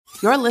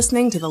You're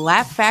listening to the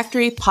Laugh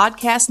Factory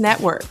Podcast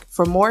Network.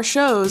 For more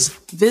shows,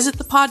 visit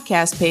the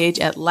podcast page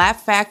at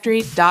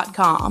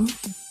laughfactory.com.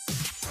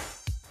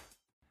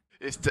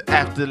 It's the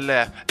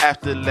Afterlaugh,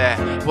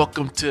 Afterlaugh.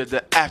 Welcome to the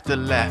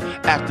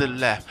Afterlaugh,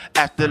 Afterlaugh,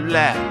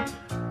 Afterlaugh.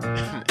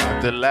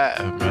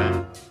 Afterlaugh,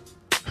 man.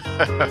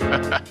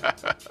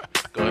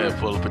 Go ahead,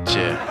 pull up a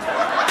chair.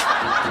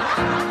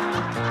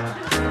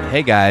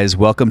 Hey guys,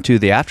 welcome to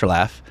the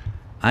Afterlaugh.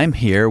 I'm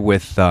here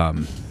with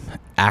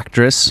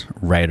actress,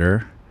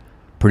 writer,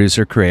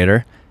 producer,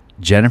 creator,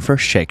 Jennifer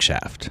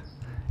Shakeshaft.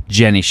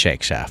 Jenny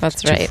Shakeshaft.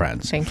 That's two right.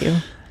 friends. Thank you.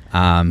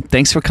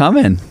 Thanks for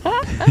coming.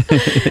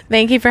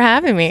 Thank you for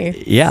having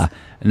me. Yeah.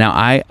 Now,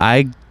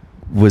 I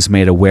was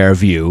made aware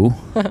of you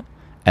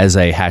as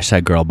a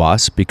hashtag girl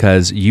boss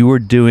because you were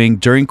doing,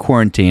 during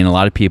quarantine, a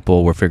lot of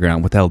people were figuring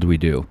out what the hell do we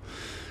do,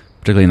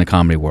 particularly in the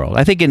comedy world.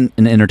 I think in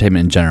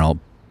entertainment in general,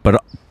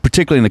 but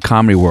particularly in the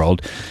comedy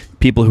world,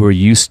 people who are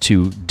used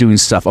to doing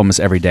stuff almost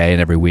every day and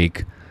every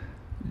week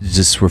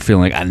just were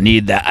feeling like, I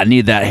need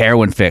that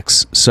heroin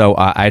fix. So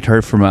I'd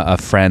heard from a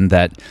friend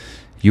that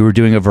you were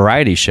doing a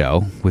variety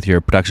show with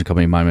your production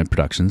company, Monument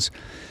Productions.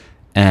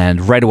 And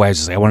right away I was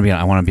just like, I want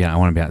to be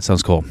on it. It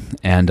sounds cool.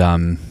 And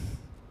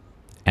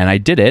I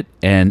did it.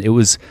 And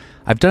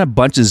I've done a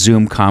bunch of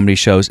Zoom comedy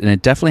shows, and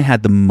it definitely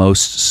had the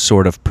most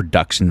sort of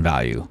production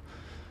value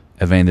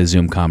of any of the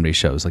Zoom comedy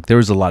shows. Like, there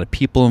was a lot of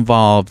people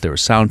involved. There were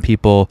sound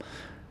people.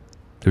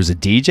 There was a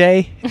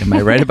DJ. Am I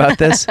right about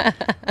this?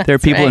 There are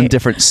people in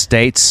different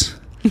states.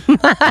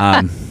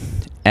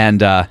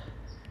 And it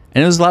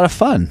was a lot of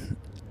fun.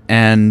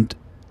 And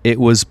it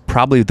was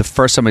probably the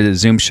first time I did a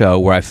Zoom show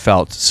where I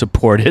felt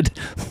supported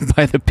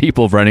by the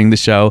people running the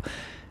show.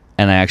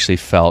 And I actually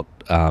felt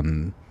I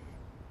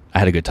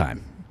had a good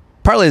time.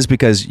 Partly is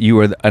because you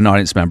were an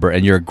audience member,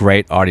 and you're a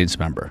great audience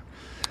member.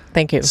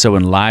 Thank you. So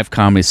when live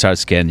comedy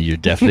starts again, you're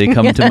definitely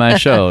coming to my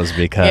shows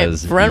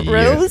because front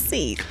row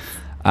seat.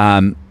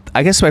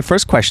 I guess my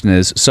first question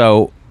is,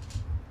 so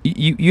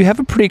you have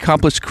a pretty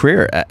accomplished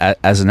career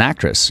as an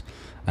actress.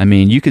 I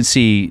mean, you can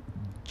see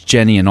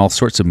Jenny in all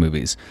sorts of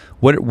movies.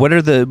 What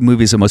are the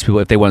movies that most people,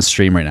 if they want to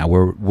stream right now,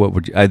 what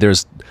would you,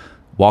 there's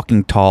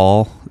Walking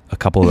Tall, a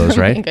couple of those,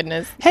 right? Oh my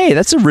goodness. Hey,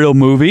 that's a real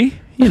movie.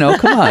 You know,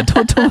 come on,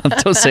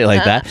 don't say it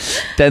like that.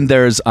 Then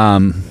there's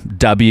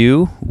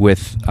W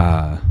with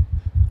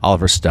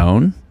Oliver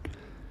Stone,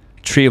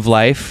 Tree of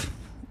Life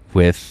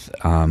with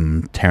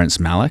Terrence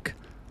Malick.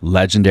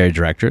 Legendary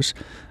directors.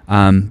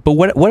 But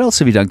what else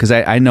have you done? Because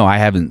I know I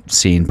haven't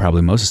seen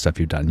probably most of the stuff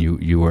you've done.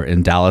 You were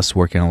in Dallas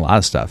working on a lot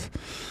of stuff.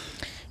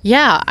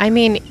 Yeah, I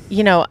mean,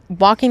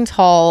 Walking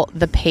Tall,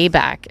 The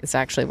Payback is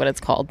actually what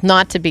it's called.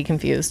 Not to be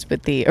confused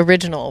with the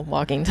original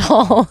Walking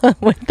Tall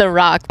with The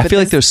Rock. I feel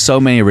like there's so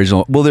many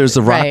original. Well, there's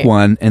the Rock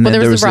one, and then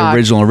there was the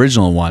original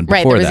one before that.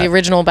 Right, there was the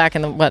original back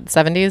in the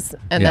 70s,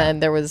 and then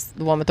there was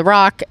the one with The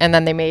Rock, and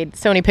then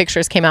Sony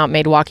Pictures came out and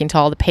made Walking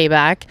Tall, The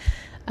Payback.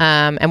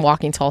 And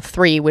Walking Tall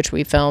 3, which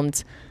we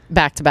filmed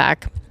back to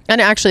back. And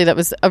actually, that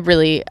was a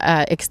really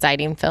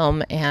exciting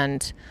film,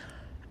 and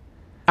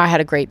I had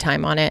a great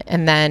time on it.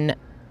 And then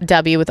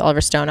W with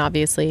Oliver Stone,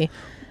 obviously.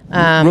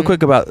 Real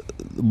quick about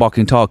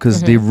Walking Tall,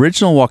 because the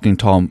original Walking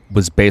Tall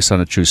was based on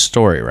a true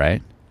story,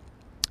 right?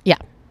 Yeah.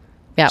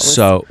 Yeah.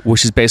 So,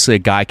 which is basically a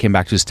guy came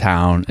back to his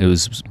town.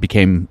 It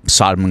became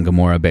Sodom and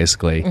Gomorrah,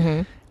 basically.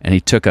 And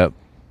he took a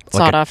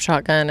sawed-off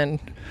shotgun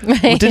and... Well,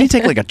 didn't he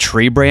take like a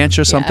tree branch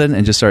or something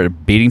and just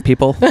started beating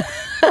people?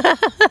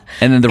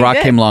 And then The Rock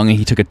came along and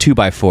he took a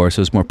 2x4, so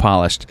it was more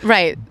polished.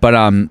 Right. But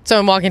so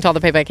in Walking Tall, The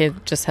Payback,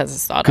 it just has a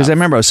sawed-off. Because I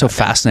remember I was so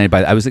fascinated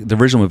by it. The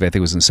original movie, I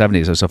think, was in the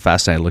 70s. I was so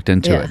fascinated. I looked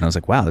into it and I was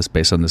like, wow, this is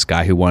based on this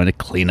guy who wanted to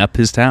clean up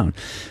his town.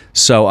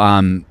 So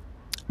in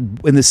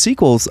the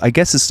sequels, I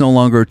guess it's no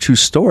longer a true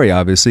story,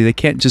 obviously. They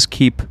can't just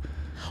keep...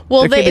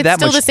 Well, it's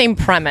still the same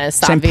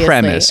premise, obviously.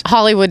 Premise.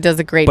 Hollywood does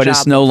a great job. But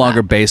it's no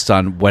longer based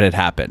on what had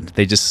happened.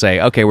 They just say,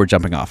 okay, we're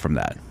jumping off from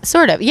that.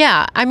 Sort of,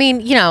 yeah. I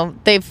mean,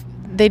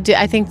 they do.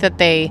 I think that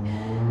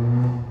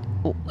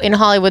in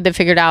Hollywood, they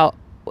figured out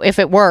if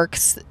it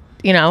works,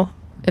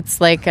 it's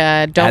like,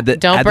 don't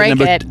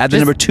break it. Add the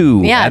number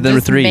 2, add the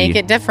number 3. Make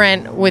it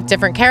different with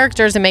different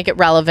characters and make it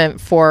relevant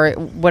for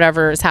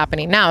whatever is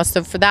happening now.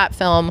 So for that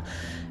film,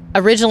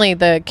 originally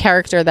the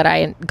character that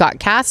I got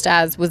cast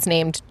as was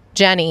named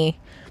Jenny.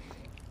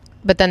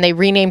 But then they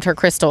renamed her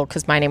Crystal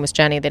because my name was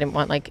Jenny. They didn't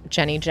want like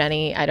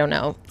Jenny. I don't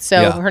know.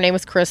 So her name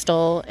was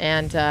Crystal.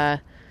 And, the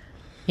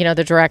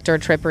director,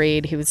 Trip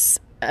Reed, he was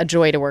a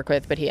joy to work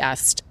with, but he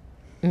asked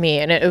me.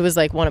 And it was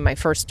like one of my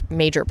first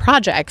major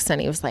projects.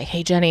 And he was like,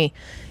 hey, Jenny,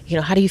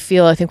 how do you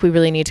feel? I think we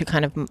really need to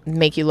kind of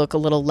make you look a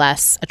little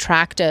less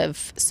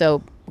attractive.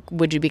 So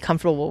would you be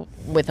comfortable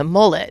with a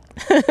mullet?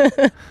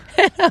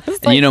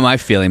 And my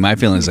feeling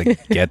is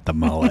like, get the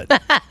mullet.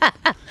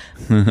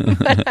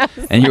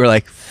 And you were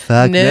like,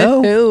 fuck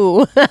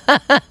no.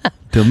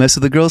 Don't mess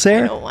with the girl's I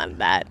hair. don't want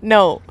that.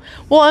 No.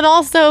 Well, and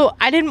also,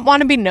 I didn't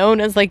want to be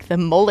known as like the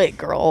mullet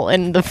girl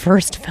in the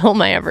first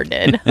film I ever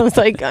did. I was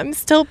like, I'm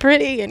still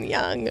pretty and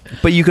young.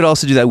 But you could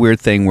also do that weird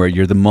thing where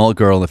you're the mullet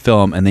girl in the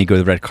film, and then you go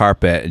to the red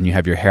carpet and you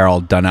have your hair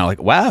all done out.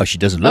 Like, wow, she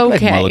doesn't look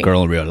like a mullet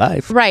girl in real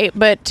life. Right.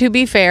 But to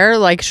be fair,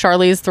 like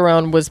Charlize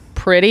Theron was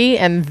pretty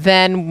and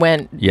then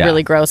went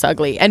really gross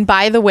ugly. And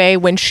by the way,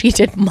 when she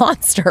did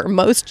Monster,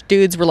 most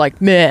dudes were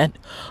like, man,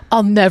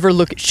 I'll never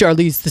look at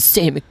Charlize the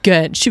same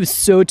again. She was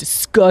so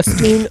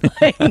disgusting.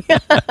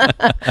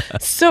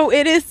 So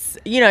it is,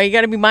 you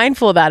got to be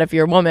mindful of that if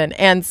you're a woman.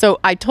 And so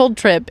I told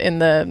Tripp in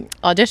the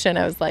audition,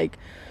 I was like,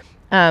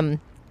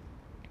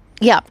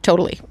 yeah,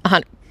 totally.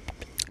 But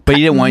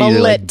he didn't want you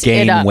to like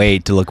gain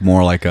weight to look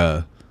more like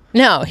a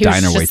no, he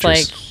diner was just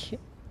waitress. Like,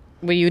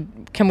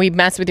 can we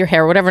mess with your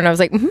hair or whatever? And I was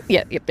like,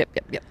 yep.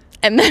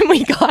 And then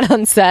we got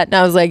on set and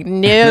I was like,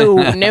 no.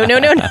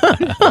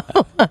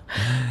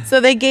 So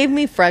they gave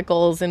me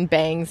freckles and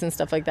bangs and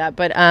stuff like that.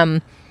 But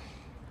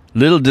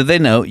little did they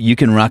know you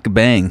can rock a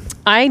bang.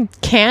 I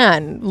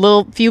can.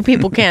 Few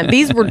people can.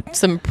 These were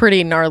some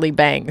pretty gnarly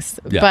bangs.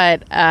 Yeah.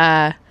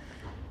 But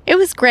it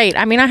was great.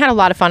 I mean, I had a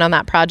lot of fun on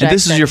that project. And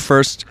this is your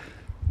first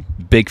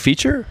big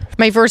feature?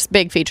 My first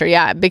big feature,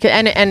 yeah. Because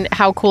and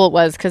how cool it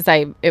was because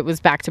it was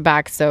back to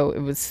back, so it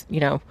was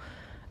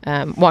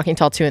Walking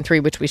Tall 2 and 3,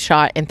 which we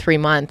shot in 3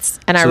 months.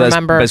 And so I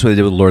remember that's what they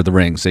did with Lord of the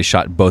Rings. They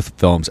shot both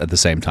films at the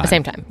same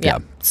time. Yeah.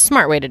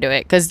 Smart way to do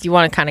it because you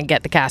want to kind of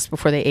get the cast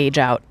before they age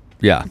out.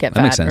 Yeah, get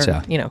that makes sense.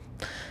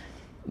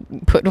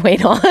 Put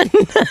weight on.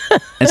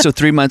 And so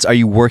 3 months, are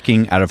you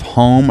working out of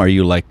home? Are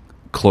you like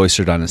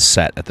cloistered on a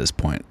set at this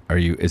point?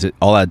 Is it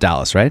all out of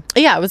Dallas, right?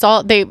 Yeah, it was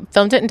all, they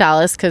filmed it in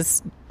Dallas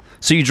because.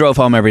 So you drove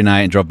home every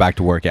night and drove back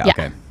to work? Yeah.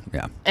 Okay.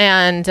 Yeah.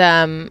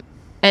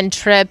 And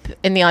Tripp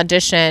in the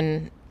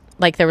audition,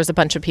 like there was a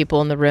bunch of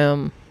people in the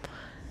room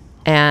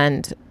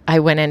and I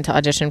went in to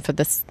audition for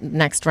this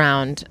next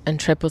round and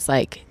Tripp was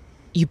like,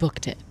 you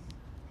booked it.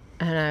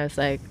 And I was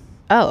like,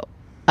 oh,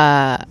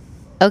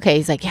 okay.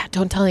 He's like, yeah,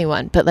 don't tell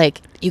anyone, but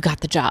like you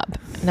got the job.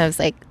 And I was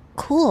like,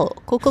 cool.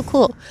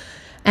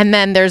 And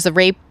then there's a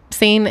rape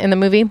scene in the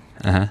movie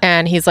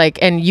and he's like,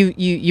 and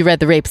you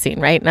read the rape scene,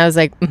 right? And I was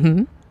like,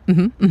 mm-hmm.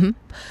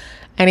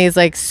 And he's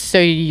like, so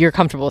you're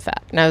comfortable with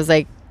that? And I was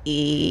like,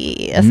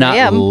 yes, not I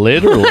am.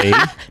 Literally.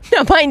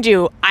 No, mind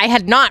you, I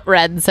had not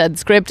read said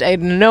script. I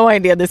had no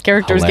idea this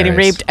character was getting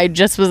raped. I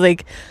just was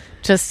like,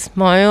 just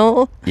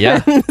smile.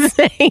 Yeah. And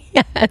say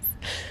yes.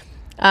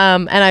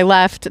 And I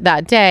left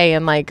that day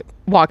and like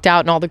walked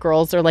out and all the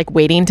girls are like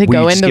waiting to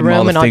go in the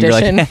room and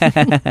audition.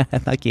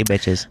 Like, fuck you,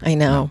 bitches. I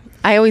know.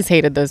 I always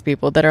hated those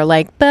people that are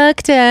like,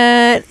 booked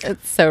it.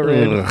 It's so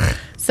rude. Ugh.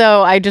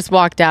 So I just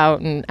walked out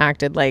and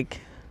acted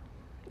like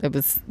it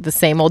was the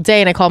same old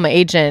day. And I called my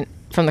agent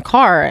from the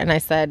car and I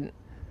said,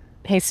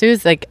 hey,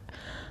 Suze, like,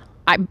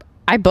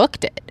 I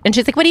booked it. And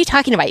she's like, what are you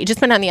talking about? You just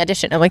went on the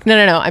audition. I'm like, no.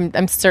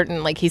 I'm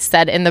certain. Like he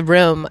said in the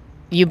room,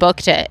 you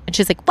booked it. And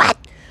she's like, what?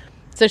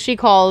 So she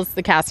calls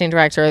the casting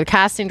director. The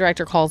casting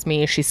director calls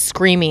me. She's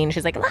screaming.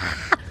 She's like,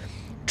 ah!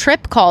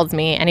 Tripp calls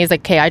me and he's like,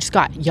 okay, I just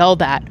got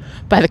yelled at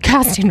by the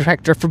casting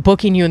director for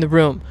booking you in the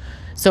room.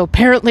 So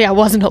apparently I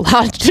wasn't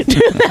allowed to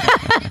do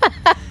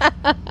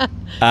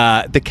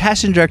that. The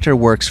casting director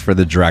works for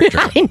the director.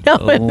 I know.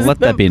 Let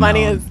that be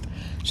known.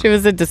 She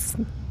was a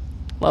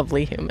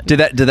lovely human. Did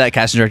that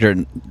casting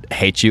director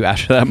hate you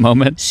after that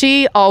moment?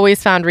 She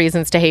always found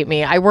reasons to hate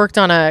me. I worked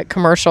on a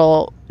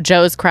commercial,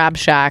 Joe's Crab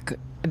Shack,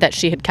 that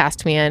she had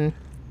cast me in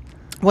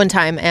one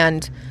time.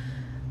 And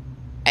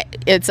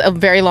it's a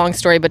very long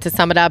story, but to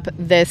sum it up,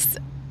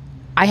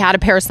 I had a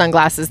pair of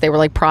sunglasses. They were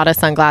like Prada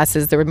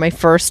sunglasses. They were my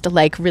first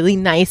like really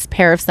nice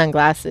pair of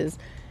sunglasses.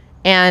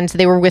 And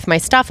they were with my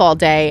stuff all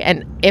day.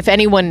 And if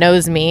anyone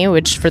knows me,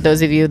 which for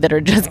those of you that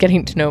are just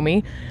getting to know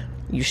me,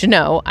 you should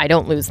know I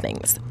don't lose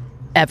things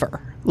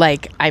ever.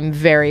 Like I'm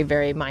very,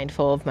 very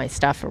mindful of my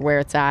stuff or where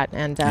it's at.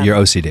 And you're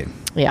OCD.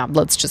 Yeah,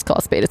 let's just call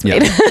a spade a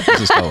spade. Yeah,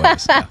 just go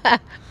with it. Yeah.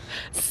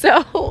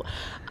 So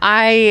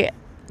I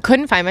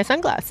couldn't find my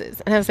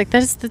sunglasses. And I was like,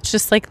 that's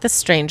just like the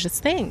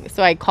strangest thing.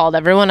 So I called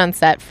everyone on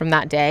set from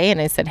that day and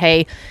I said,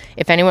 hey,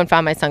 if anyone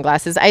found my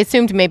sunglasses, I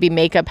assumed maybe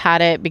makeup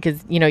had it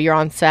because, you're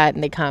on set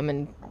and they come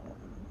and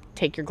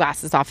take your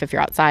glasses off if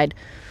you're outside.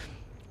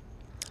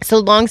 So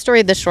long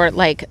story the short,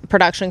 like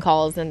production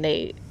calls and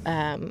they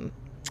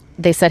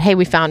said, hey,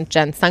 we found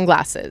Jen's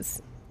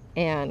sunglasses.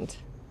 And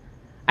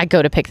I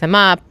go to pick them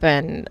up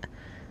and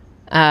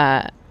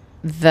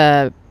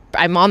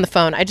I'm on the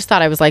phone. I just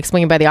thought I was like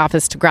swinging by the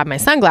office to grab my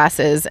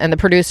sunglasses. And the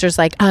producer's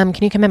like, can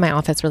you come in my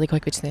office really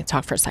quick? We just need to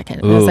talk for a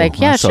second. And I was like,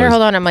 yeah, sure.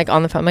 Hold on. I'm like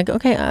on the phone. I'm like,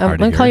 okay, I'm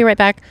going to call you right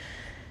back.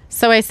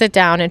 So I sit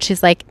down and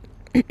she's like,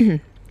 do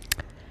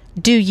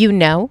you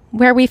know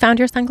where we found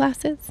your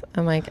sunglasses?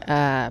 I'm like,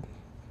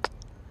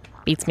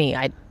 beats me.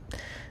 I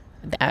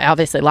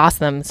obviously lost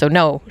them. So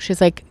no.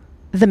 She's like,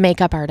 the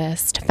makeup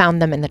artist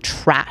found them in the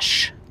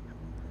trash.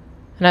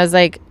 And I was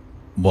like,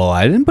 Well,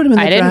 I didn't put them in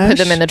the trash. I didn't put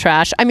them in the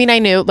trash. I mean, I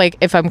knew, like,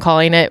 if I'm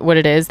calling it what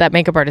it is, that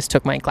makeup artist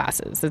took my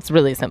glasses. It's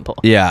really simple.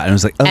 Yeah, and I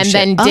was like, oh, and shit.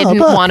 then didn't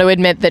want to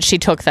admit that she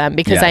took them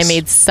because Yes. I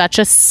made such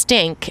a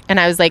stink. And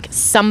I was like,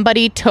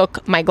 somebody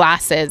took my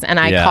glasses, and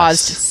I Yes.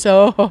 caused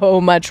so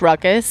much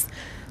ruckus.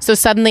 So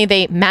suddenly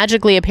they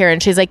magically appear,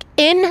 and she's like,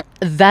 in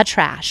the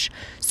trash.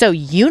 So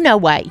you know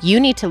what? You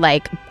need to,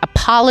 like,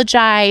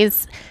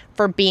 apologize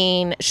for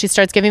being... She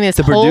starts giving me this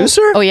The whole...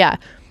 producer? Oh, yeah.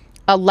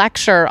 A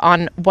lecture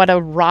on what a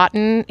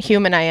rotten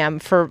human I am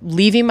for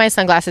leaving my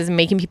sunglasses and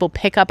making people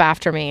pick up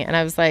after me. And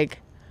I was like,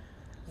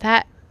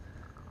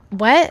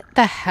 what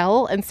the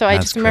hell? And so I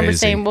That's just remember crazy.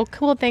 saying, well,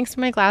 cool, thanks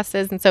for my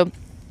glasses. And so,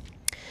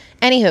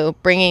 anywho,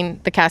 bringing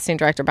the casting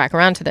director back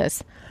around to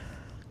this,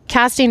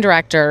 casting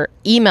director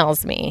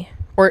emails me,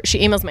 or she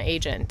emails my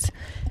agent,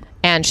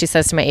 and she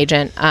says to my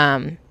agent,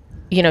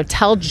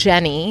 tell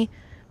Jenny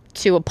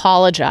to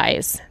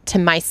apologize to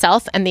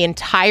myself and the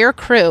entire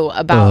crew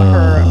about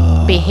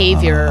her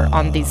behavior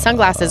on these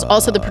sunglasses.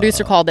 Also, the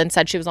producer called and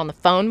said she was on the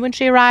phone when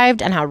she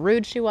arrived and how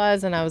rude she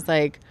was. And I was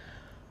like,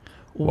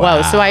 whoa.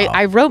 Wow. So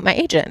I wrote my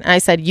agent and I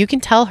said, you can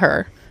tell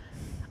her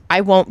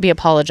I won't be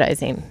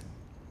apologizing,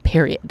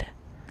 period.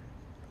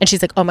 And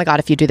she's like, oh my God,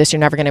 if you do this, you're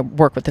never going to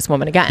work with this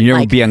woman again. You're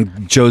never Like, be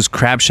on Joe's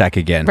Crab Shack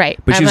again. Right.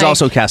 But she I'm was like-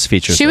 also cast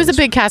features. She was a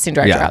big casting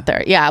director Yeah. out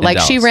there. Yeah. In Like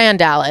she Dallas. ran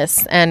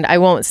Dallas, and I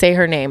won't say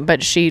her name,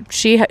 but she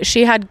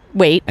had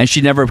weight. And she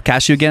never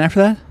cast you again after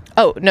that?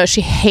 Oh no,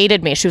 she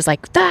hated me. She was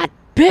like, that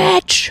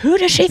bitch, who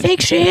does she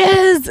think she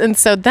is? And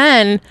so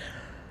then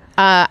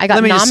I got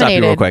Let me nominated. just stop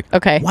you real quick.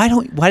 Okay. Why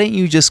didn't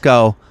you just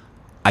go,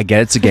 I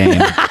get it's a game.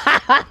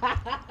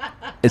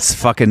 It's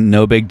fucking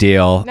no big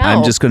deal. No.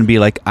 I'm just going to be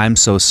like, I'm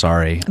so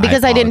sorry.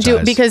 Because I didn't do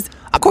it apologize. because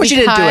Of course you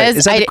didn't do it.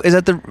 because Is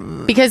that the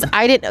because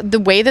I didn't, the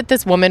way that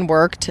this woman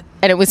worked,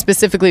 and it was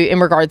specifically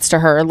in regards to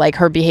her, like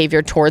her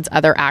behavior towards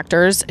other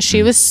actors,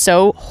 she was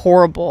so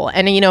horrible.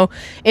 And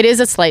it is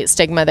a slight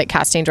stigma that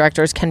casting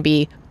directors can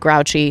be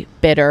grouchy,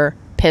 bitter,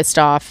 pissed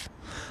off.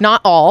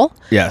 Not all,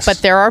 Yes. but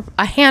there are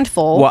a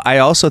handful. Well, I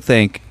also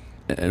think,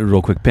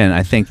 real quick, Pin,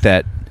 I think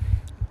that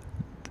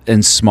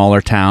in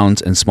smaller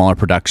towns and smaller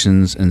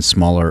productions and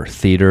smaller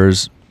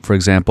theaters, for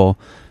example,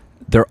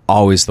 they're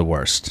always the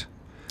worst.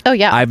 Oh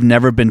yeah. I've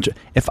never been to,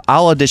 if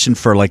I'll audition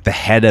for like the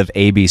head of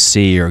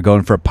ABC or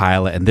going for a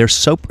pilot and they're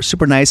so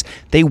super nice,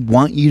 they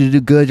want you to do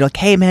good. You're like,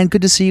 hey man,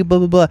 good to see you, blah,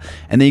 blah, blah.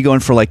 And then you go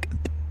in for like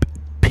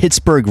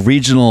Pittsburgh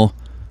Regional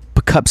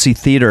Poughkeepsie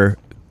Theater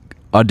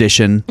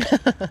audition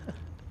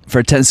for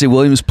a Tennessee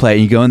Williams play,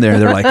 and you go in there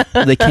and they're like,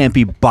 they can't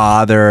be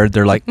bothered.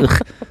 They're like,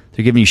 ugh.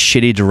 They're giving you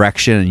shitty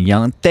direction and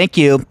yelling, thank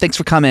you, thanks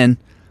for coming.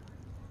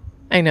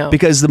 I know.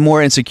 Because the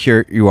more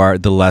insecure you are,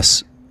 the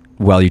less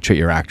well you treat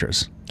your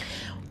actors.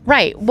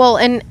 Right. Well,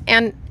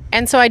 and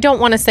so I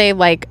don't want to say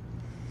like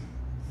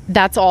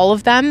that's all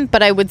of them,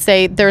 but I would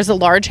say there's a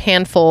large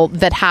handful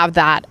that have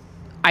that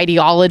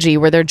ideology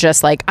where they're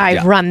just like, I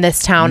Yeah. run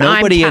this town.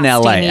 Nobody I'm in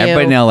LA. casting you.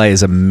 Everybody in LA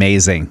is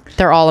amazing.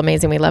 They're all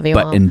amazing. We love you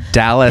all. But in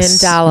Dallas.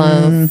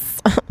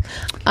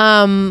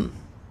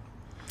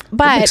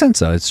 But It makes sense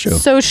though. It's true.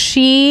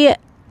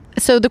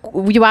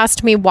 You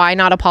asked me why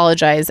not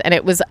apologize, and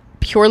it was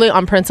purely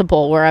on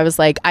principle where I was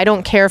like, I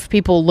don't care if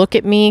people look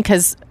at me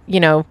because,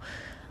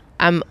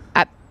 I'm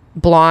a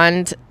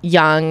blonde,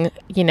 young,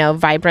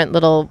 vibrant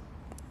little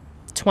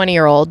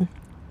 20-year-old.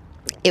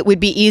 It would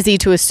be easy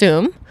to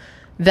assume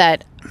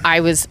that I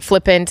was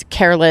flippant,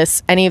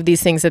 careless, any of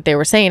these things that they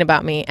were saying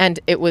about me, and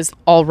it was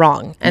all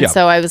wrong. And Yeah.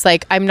 so I was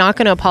like, I'm not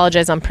going to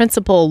apologize on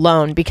principle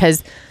alone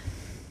because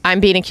I'm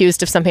being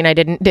accused of something I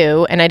didn't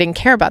do, and I didn't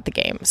care about the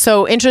game.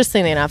 So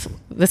interestingly enough,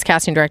 this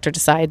casting director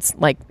decides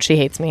like she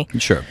hates me.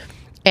 Sure.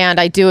 And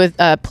I do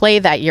a play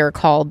that year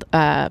called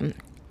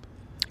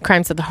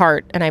Crimes of the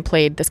Heart, and I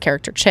played this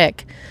character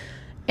Chick.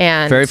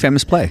 And Very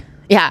famous play.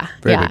 yeah,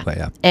 Very yeah. big play,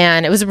 yeah.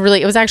 And it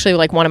was actually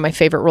like one of my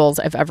favorite roles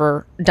I've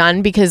ever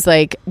done, because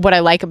like what I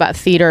like about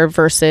theater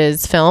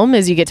versus film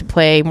is you get to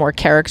play more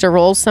character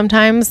roles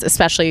sometimes,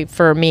 especially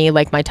for me,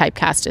 like my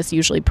typecast is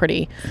usually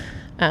pretty,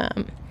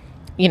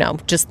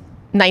 just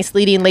nice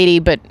leading lady,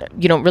 but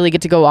you don't really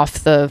get to go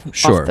off the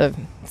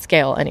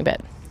scale any bit.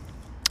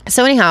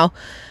 So anyhow,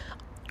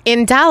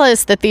 in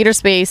Dallas, the theater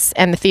space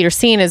and the theater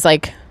scene is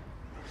like,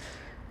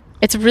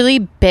 it's really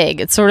big.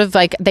 It's sort of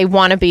like they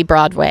want to be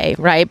Broadway,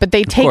 right? But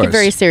they take it course.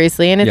 very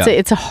seriously, and Yeah.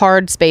 it's a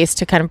hard space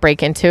to kind of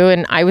break into.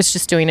 And I was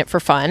just doing it for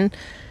fun.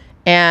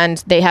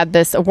 And they had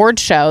this award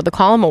show, the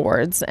Column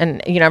Awards,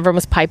 and everyone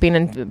was piping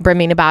and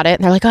brimming about it.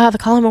 And they're like, "Oh, the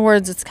Column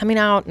Awards, it's coming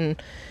out!"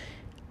 And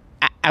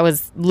I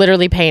was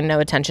literally paying no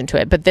attention to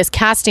it. But this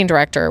casting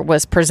director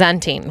was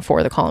presenting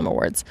for the Column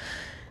Awards.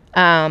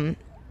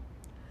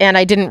 And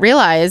I didn't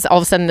realize, all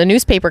of a sudden the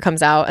newspaper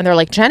comes out and they're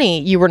like,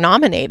 Jenny, you were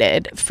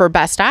nominated for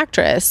Best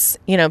Actress,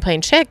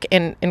 playing Chick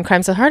in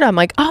Crimes of the Heart. I'm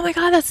like, oh my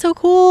God, that's so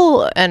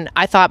cool. And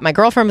I thought my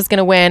girlfriend was going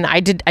to win.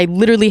 I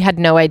literally had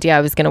no idea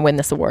I was going to win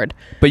this award.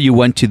 But you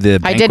went to the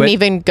banquet? I didn't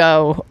even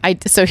go.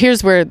 So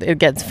here's where it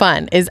gets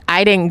fun, is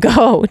I didn't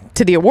go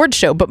to the award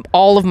show, but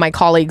all of my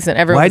colleagues and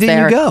everyone Why was didn't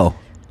there. you go?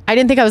 I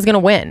didn't think I was going to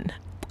win.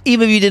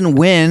 Even if you didn't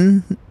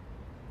win,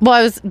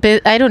 Well,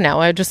 I don't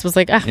know. I just was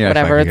like,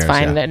 whatever, it's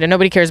fine. Yeah.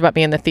 Nobody cares about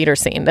me in the theater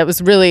scene. That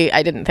was really,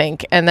 I didn't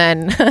think. And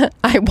then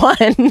I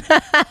won.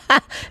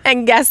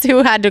 And guess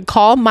who had to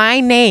call my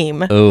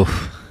name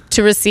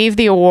to receive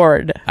the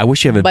award? I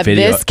wish you have a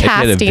video. This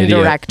casting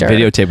director.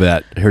 Videotape of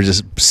that. Her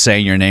just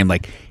saying your name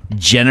like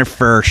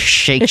Jennifer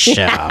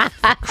Shakeshaft.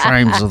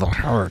 Crimes of the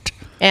Heart.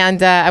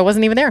 And I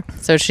wasn't even there.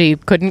 So she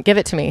couldn't give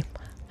it to me.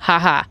 Ha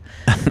ha.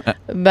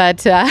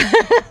 But.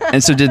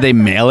 And so did they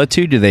mail it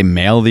to you? Did they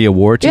mail the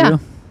award to you?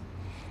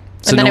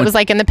 So and then it was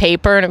like in the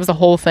paper and it was a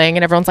whole thing.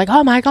 And everyone's like,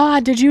 oh my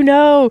God, did you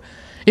know?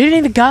 You didn't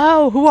even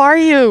go. Who are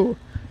you?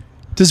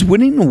 Does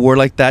winning an award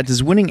like that,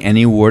 does winning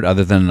any award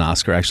other than an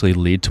Oscar actually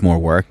lead to more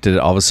work? Did it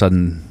all of a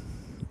sudden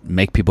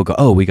make people go,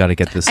 oh, we got to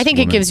get this? I think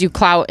it gives you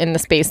clout in the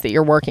space that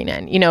you're working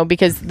in,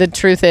 because the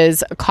truth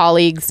is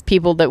colleagues,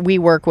 people that we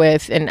work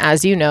with, and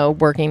as you know,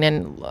 working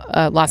in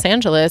Los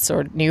Angeles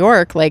or New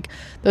York, like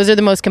those are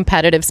the most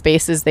competitive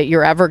spaces that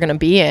you're ever going to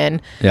be in.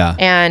 Yeah.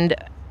 And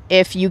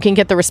if you can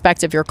get the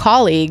respect of your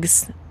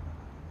colleagues,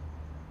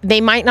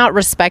 they might not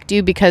respect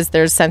you because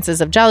there's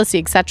senses of jealousy,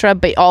 etc.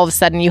 But all of a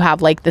sudden you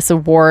have like this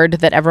award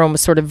that everyone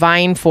was sort of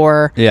vying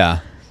for.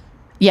 Yeah.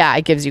 Yeah,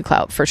 it gives you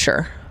clout for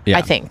sure. Yeah.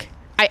 I think.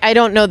 I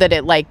don't know that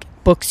it like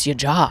books you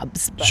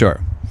jobs. But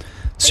sure.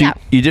 So yeah.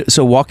 you did.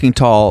 So Walking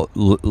Tall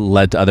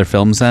led to other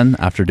films then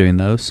after doing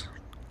those?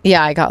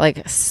 Yeah, I got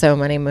like so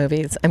many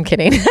movies. I'm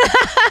kidding.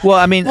 Well,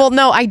 I mean. Well,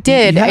 no, I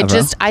did. Yeah,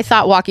 I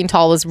thought Walking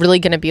Tall was really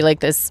going to be like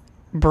this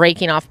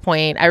breaking off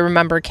point. I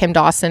remember Kim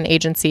Dawson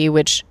Agency,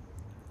 which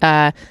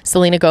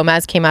Selena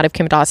Gomez came out of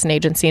Kim Dawson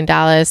Agency in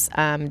Dallas.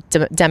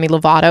 Demi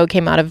Lovato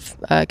came out of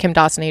Kim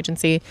Dawson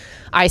Agency.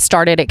 I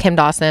started at Kim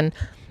Dawson.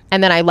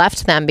 And then I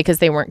left them because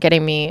they weren't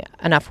getting me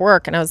enough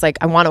work. And I was like,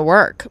 I want to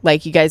work.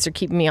 Like, you guys are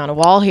keeping me on a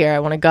wall here. I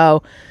want to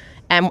go.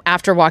 And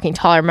after Walking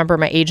Tall, I remember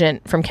my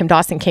agent from Kim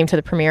Dawson came to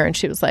the premiere and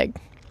she was like,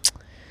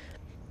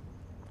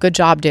 good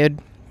job,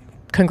 dude.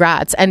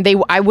 Congrats. And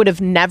I would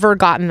have never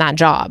gotten that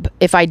job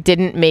if I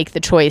didn't make the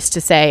choice to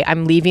say,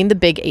 I'm leaving the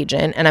big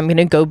agent and I'm going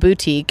to go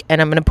boutique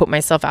and I'm going to put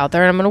myself out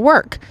there and I'm going to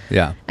work.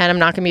 Yeah. And I'm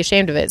not going to be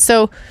ashamed of it.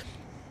 So,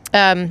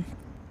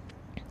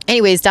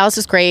 anyways, Dallas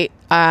was great.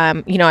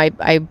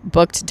 I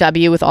booked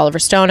W with Oliver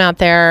Stone out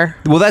there.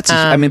 Well, that's,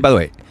 I mean, by the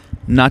way,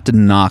 not to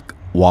knock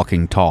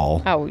Walking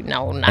Tall. Oh,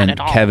 no, not and at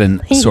all.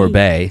 Kevin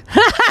Sorbet.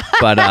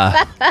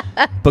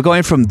 but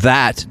going from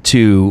that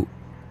to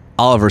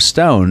Oliver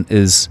Stone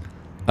is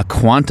a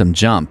quantum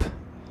jump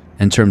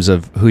in terms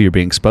of who you're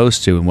being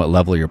exposed to and what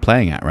level you're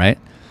playing at, right?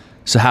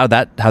 So how'd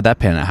that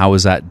pan out? How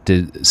was that?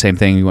 Same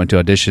thing, you went to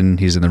audition,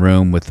 he's in the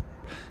room with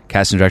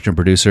casting director and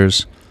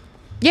producers?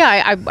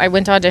 Yeah, I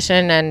went to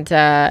audition and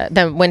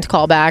then went to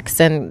callbacks.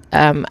 And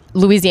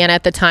Louisiana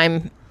at the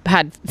time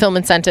had film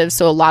incentives,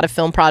 so a lot of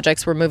film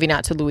projects were moving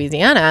out to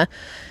Louisiana.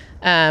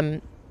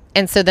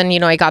 And so then,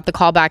 I got the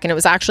call back, and it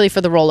was actually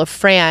for the role of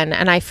Fran.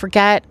 And I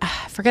forget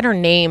her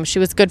name. She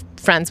was good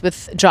friends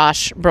with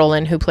Josh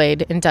Brolin, who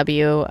played in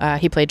W.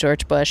 He played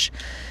George Bush.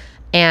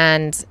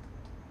 And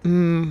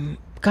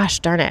gosh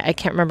darn it, I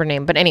can't remember her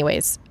name. But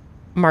anyways,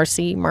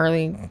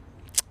 Marley.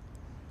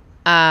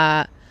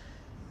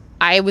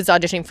 I was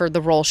auditioning for the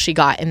role she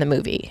got in the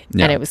movie,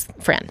 and it was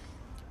Fran.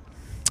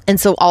 And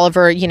so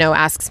Oliver,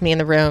 asks me in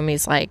the room,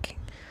 he's like,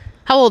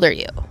 how old are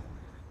you?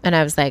 And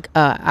I was like,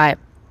 I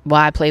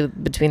play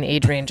between the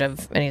age range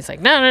of, and he's like,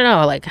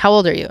 no, like, how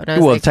old are you? And I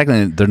was like,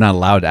 technically they're not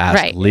allowed to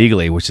ask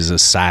legally, which is a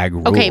SAG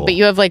rule. Okay, but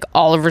you have like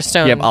Oliver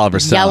Stone,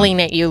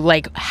 yelling at you,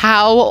 like,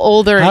 how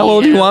old are you? How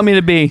old do you want me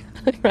to be?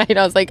 Right.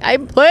 I was like, I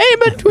play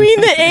between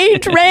the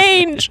age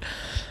range.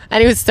 And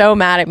he was so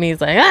mad at me.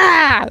 He's like,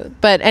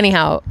 But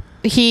anyhow,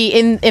 he,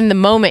 in the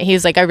moment, he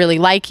was like, I really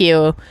like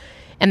you.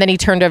 And then he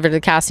turned over to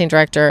the casting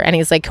director and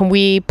he's like, can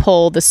we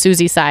pull the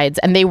Susie sides?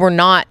 And they were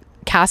not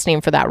casting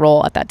for that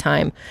role at that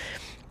time.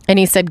 And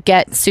he said,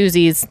 get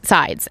Susie's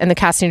sides. And the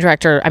casting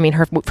director, I mean,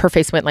 her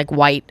face went like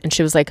white and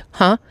she was like,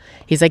 huh?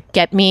 He's like,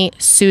 get me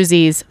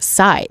Susie's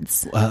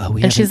sides.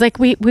 And she's like,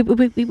 we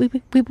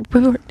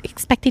were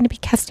expecting to be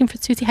casting for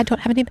Susie. I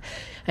don't have any.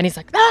 And he's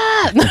like,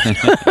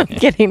 I'm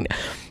kidding.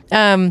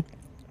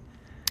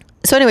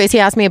 So anyways, he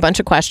asked me a bunch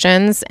of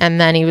questions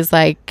and then he was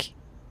like,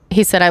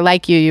 he said, I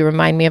like you. You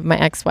remind me of my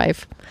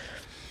ex-wife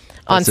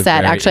on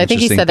set. Actually, I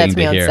think he said that to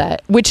me on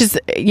set, which is,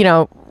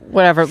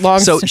 whatever.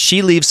 So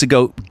she leaves to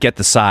go get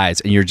the sides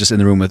and you're just in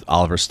the room with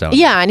Oliver Stone.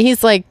 Yeah. And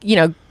he's like,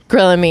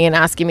 grilling me and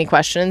asking me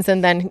questions.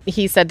 And then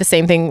he said the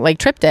same thing like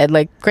Tripp did,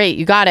 like, great,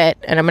 you got it.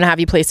 And I'm going to have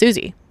you play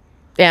Susie.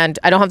 And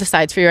I don't have the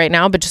sides for you right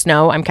now, but just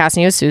know I'm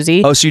casting you as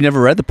Susie. Oh, so you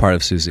never read the part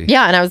of Susie?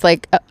 Yeah. And I was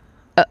like,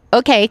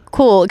 okay,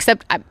 cool.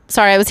 Except, I'm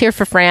sorry, I was here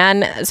for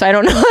Fran, so I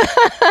don't know.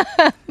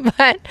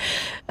 But,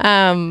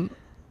 and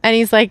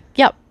he's like,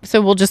 yep. So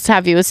we'll just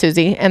have you as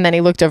Susie. And then he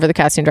looked over the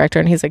casting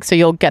director and he's like, so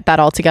you'll get that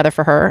all together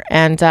for her.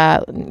 And,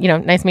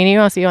 nice meeting you.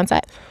 I'll see you on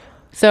set.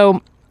 So,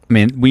 I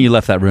mean, when you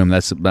left that room,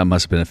 that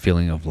must have been a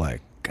feeling of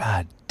like,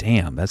 God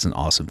damn, that's an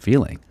awesome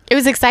feeling. It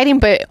was exciting,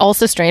 but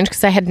also strange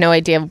because I had no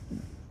idea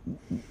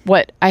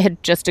what I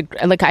had just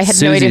like. I had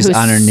Susie's no idea who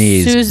on her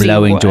knees Susie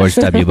blowing was. George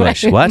W.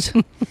 Bush. What?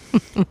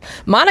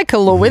 Monica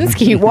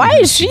Lewinsky. Why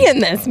is she in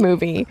this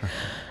movie?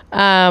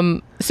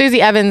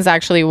 Susie Evans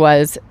actually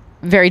was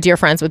very dear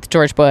friends with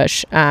George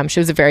Bush. She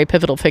was a very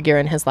pivotal figure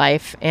in his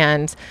life,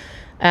 and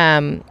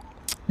Don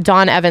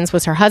Evans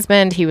was her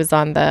husband. He was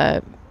on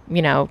the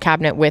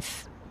cabinet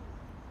with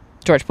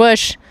George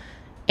Bush,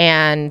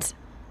 and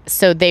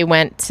so they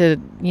went to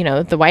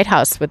the White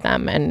House with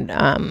them,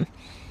 and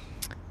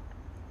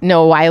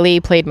Noah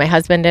Wiley played my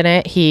husband in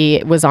it.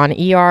 He was on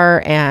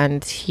ER,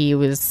 and he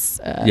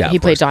was he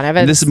played Don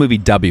Evans. And this is movie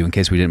W, in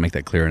case we didn't make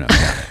that clear enough.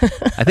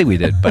 I think we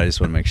did, but I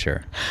just want to make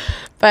sure.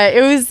 But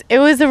it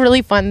was a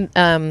really fun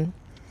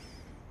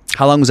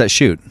How long was that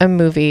shoot? a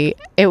movie.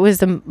 It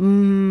was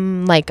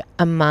like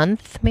a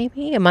month,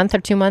 maybe a month or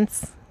 2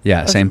 months.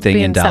 Yeah, of same thing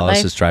being in set Dallas.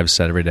 life. Just drive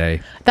set every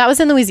day. That was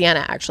in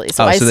Louisiana, actually.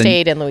 So I then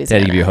stayed in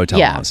Louisiana. They give you a hotel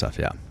Yeah. and all that stuff.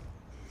 Yeah.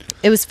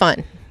 It was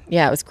fun.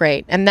 Yeah, it was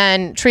great. And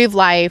then Tree of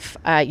Life,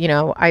 I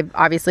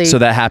obviously... So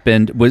that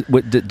happened.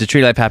 Did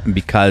Tree Life happen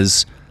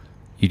because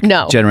you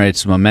generated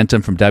some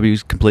momentum from W,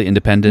 complete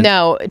independent?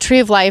 No, Tree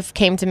of Life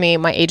came to me.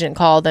 My agent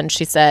called and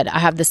she said, I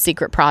have this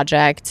secret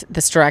project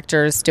this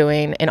director's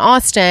doing in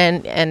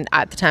Austin. And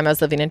at the time I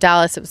was living in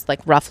Dallas. It was like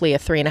roughly a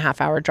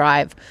 3.5 hour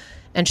drive.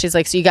 And she's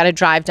like, so you got to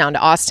drive down to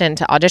Austin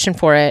to audition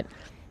for it.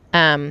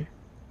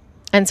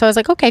 And so I was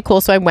like, okay, cool.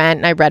 So I went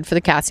and I read for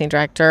the casting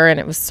director, and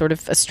it was sort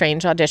of a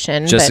strange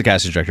audition. Just the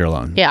casting director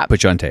alone? Yeah.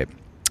 Put you on tape?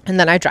 And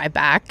then I drive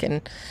back,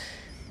 and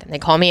then they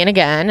call me in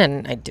again,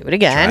 and I do it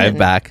again. Drive and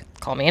back?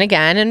 Call me in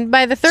again. And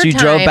by the third time... So you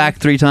time... drove back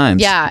 3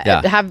 times?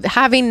 Yeah.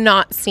 Having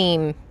not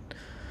seen...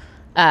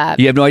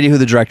 you have no idea who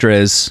the director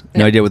is,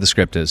 no idea what the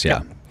script is,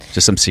 yeah.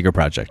 Just some secret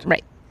project.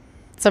 Right.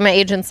 So my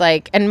agent's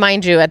like, and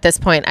mind you, at this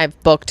point, I've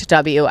booked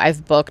W,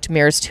 I've booked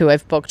Mirrors 2,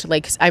 I've booked,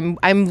 like, I'm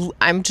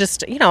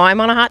just,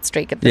 I'm on a hot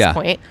streak at this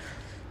point.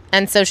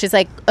 And so she's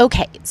like,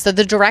 okay, so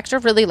the director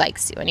really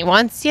likes you and he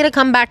wants you to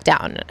come back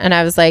down. And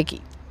I was like,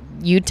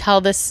 you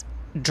tell this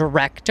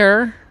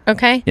director,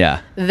 okay? Yeah.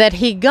 That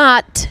he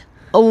got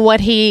what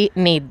he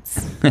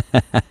needs.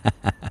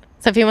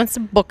 So if he wants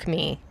to book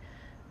me,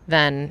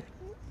 then,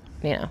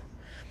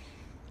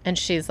 And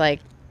she's like,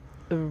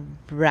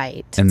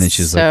 right. And then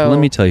she's like, let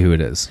me tell you who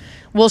it is.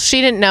 Well, she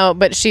didn't know,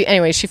 but she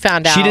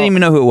found out. She didn't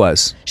even know who it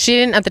was. She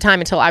didn't at the time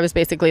until I was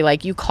basically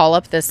like, you call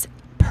up this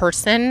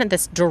person,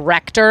 this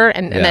director,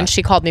 and then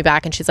she called me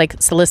back and she's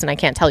like, so listen, I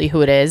can't tell you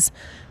who it is,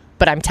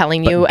 but I'm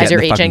telling you as your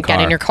agent,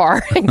 get in your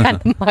car and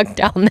get mugged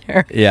down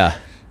there. Yeah.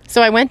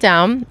 So I went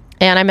down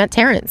and I met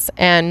Terrence.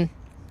 And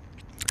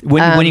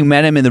when you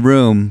met him in the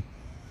room,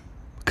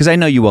 because I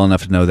know you well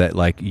enough to know that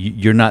like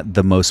you're not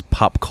the most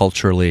pop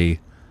culturally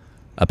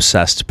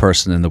obsessed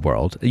person in the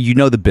world. You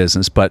know the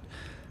business, but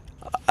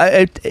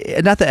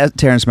not that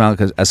Terrence Malick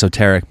is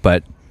esoteric,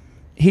 but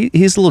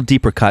he's a little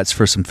deeper cuts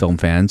for some film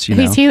fans.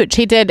 He's huge.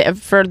 He did,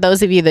 for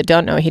those of you that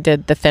don't know, he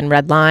did The Thin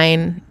Red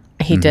Line.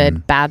 He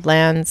did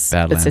Badlands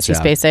with Sissy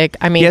Spacek.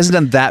 I mean, he hasn't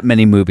done that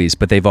many movies,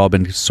 but they've all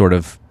been sort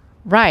of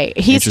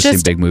He's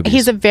interesting big movies.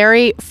 He's a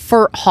very,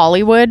 for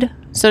Hollywood,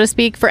 so to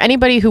speak, for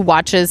anybody who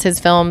watches his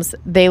films,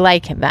 they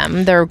like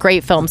them. They're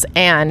great films.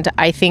 And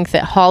I think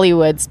that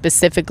Hollywood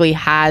specifically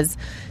has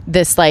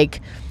this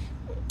like,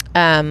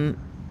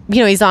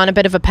 he's on a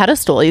bit of a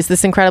pedestal. He's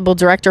this incredible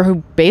director who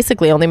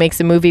basically only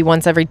makes a movie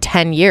once every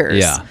 10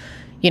 years.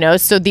 Yeah.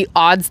 So the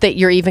odds that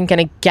you're even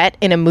going to get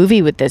in a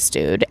movie with this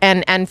dude,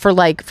 and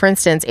for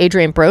instance,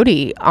 Adrian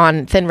Brody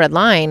on Thin Red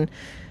Line,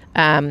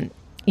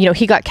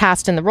 he got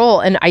cast in the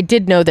role. And I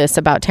did know this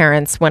about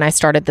Terrence when I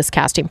started this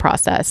casting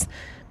process,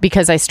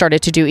 because I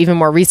started to do even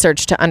more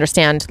research to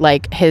understand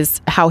like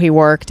how he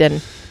worked. And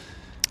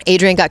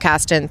Adrian got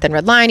cast in Thin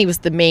Red Line. He was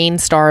the main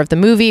star of the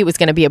movie. It was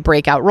going to be a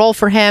breakout role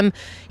for him.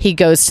 He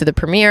goes to the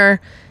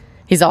premiere.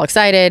 He's all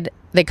excited.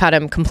 They cut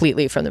him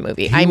completely from the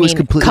movie.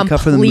 Completely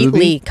cut from the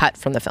movie? Cut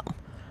from the film.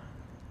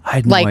 I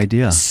had no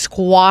idea.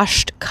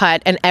 Squashed,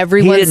 cut, and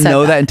everyone didn't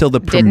know that until the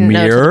premiere? Didn't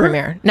know until the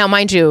premiere. Now,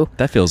 mind you...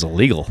 That feels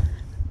illegal.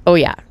 Oh,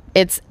 yeah.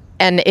 It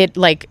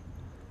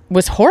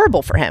was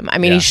horrible for him. I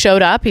mean, he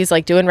showed up. He's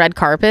like doing red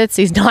carpets.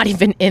 He's not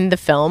even in the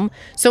film.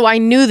 So I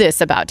knew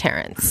this about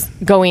Terrence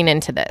going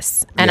into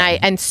this. And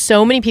and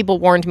so many people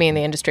warned me in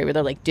the industry where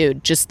they're like,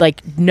 dude, just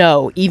like,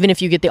 no, even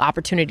if you get the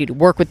opportunity to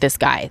work with this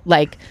guy,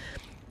 like,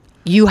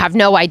 you have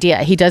no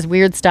idea. He does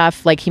weird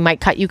stuff. Like, he might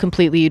cut you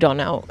completely. You don't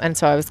know. And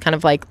so I was kind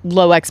of like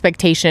low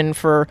expectation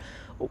for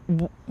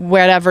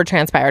whatever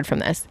transpired from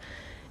this.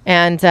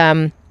 And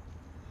so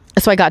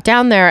I got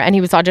down there and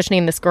he was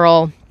auditioning this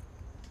girl,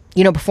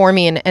 before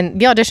me. And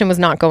the audition was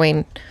not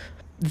going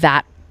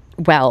that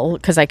well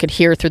because I could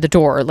hear through the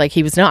door. Like,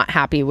 he was not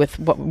happy with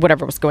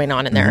whatever was going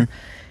on in there.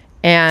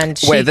 And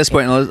wait, at this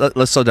point,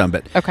 let's slow down a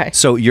bit. Okay.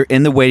 So you're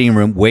in the waiting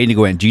room waiting to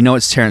go in. Do you know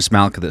it's Terrence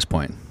Malick at this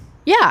point?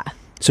 Yeah.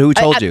 So who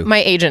told you? My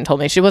agent told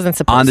me. She wasn't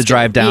supposed to. On the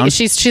drive down?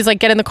 She's like,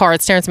 get in the car.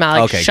 It's Terrence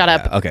Malick. Okay, shut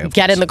up. Okay.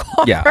 Get in the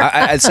car.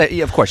 Yeah. I'd say,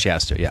 of course she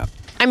has to. Yeah.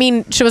 I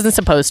mean, she wasn't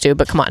supposed to,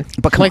 but come on.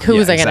 But come on. Who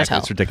was I going to exactly. tell?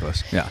 It's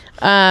ridiculous.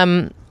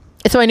 Yeah.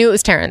 So I knew it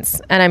was Terrence,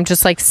 and I'm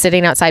just like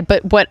sitting outside.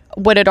 But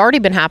what had already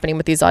been happening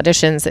with these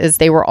auditions is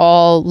they were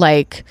all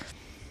like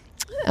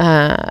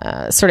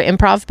sort of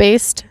improv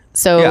based.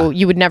 So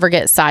you would never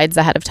get sides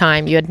ahead of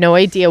time. You had no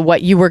idea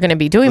what you were going to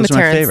be doing with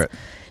Terrence. Favorite.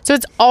 So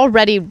it's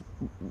already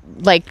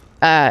like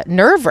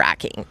nerve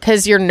wracking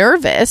because you're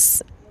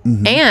nervous,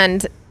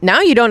 and now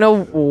you don't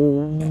know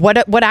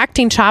what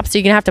acting chops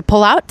you're going to have to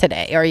pull out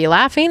today. Are you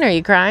laughing? Are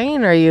you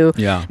crying? Are you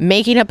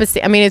making up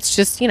a? I mean, it's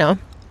just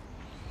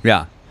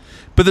Yeah.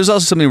 But there's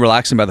also something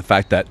relaxing about the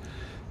fact that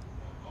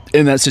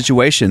in that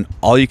situation,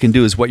 all you can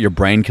do is what your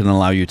brain can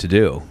allow you to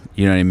do.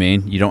 You know what I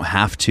mean? You don't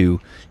have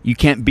to, you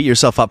can't beat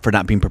yourself up for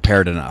not being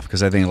prepared enough.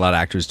 Because I think a lot of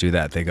actors do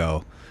that. They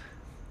go,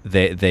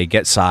 they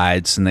get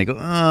sides and they go,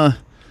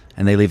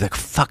 and they leave like,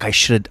 fuck, I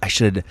should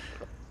have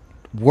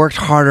worked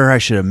harder. I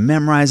should have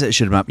memorized it. I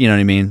should have, you know what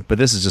I mean? But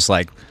this is just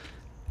like,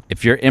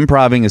 if you're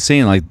improvising a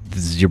scene, like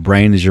your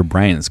brain is your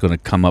brain. It's going to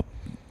come up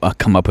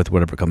with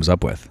whatever it comes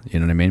up with. You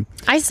know what I mean?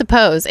 I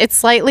suppose it's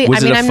slightly.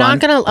 I'm not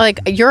gonna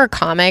like. You're a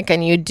comic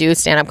and you do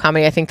stand-up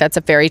comedy. I think that's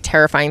a very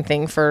terrifying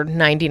thing for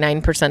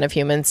 99% of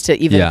humans to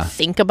even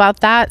think about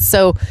that.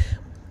 So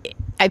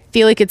I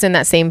feel like it's in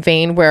that same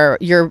vein where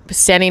you're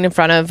standing in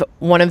front of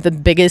one of the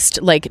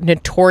biggest, like,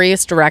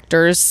 notorious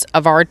directors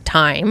of our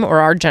time or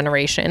our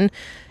generation,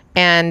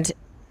 and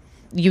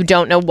you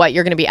don't know what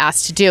you're going to be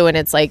asked to do. And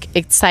it's like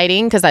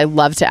exciting because I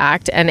love to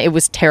act, and it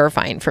was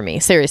terrifying for me.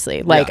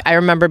 Seriously. Like I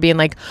remember being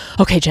like,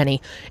 okay,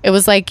 Jenny, it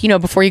was like,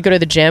 before you go to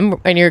the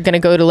gym and you're going to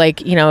go to like,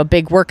 a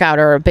big workout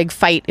or a big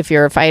fight. If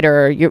you're a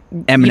fighter, or you're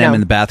Eminem in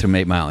the bathroom,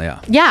 8 Mile. Yeah.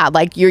 Yeah.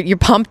 Like you're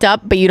pumped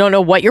up, but you don't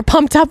know what you're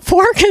pumped up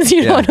for because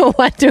you don't know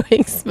what to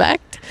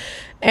expect.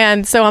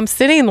 And so I'm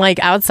sitting like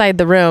outside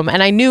the room,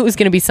 and I knew it was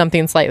going to be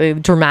something slightly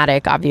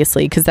dramatic,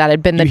 obviously, because that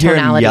had been the hear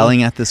tonality. Him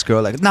yelling at this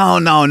girl like, no,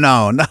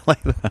 not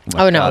like that.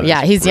 Oh no,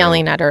 yeah, he's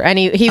yelling at her, and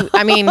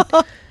I mean,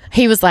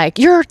 he was like,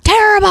 "You're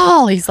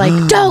terrible." He's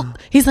like, "Don't."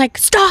 He's like,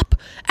 "Stop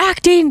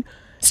acting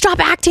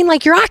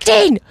like you're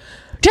acting.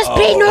 Just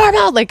be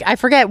normal." Like I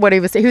forget what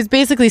he was. He was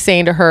basically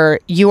saying to her,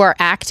 "You are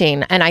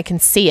acting, and I can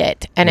see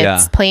it, and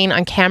it's playing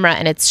on camera,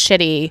 and it's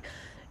shitty."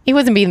 He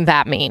wasn't being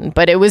that mean,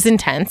 but it was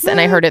intense, and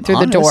I heard it through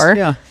the door.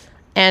 Yeah.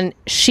 And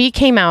she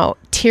came out,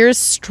 tears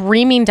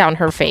streaming down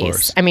her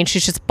face. I mean,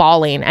 she's just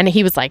bawling. And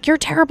he was like, "You're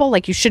terrible.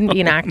 Like, you shouldn't be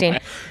in acting."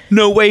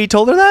 No way he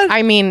told her that?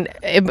 I mean,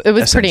 it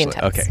was pretty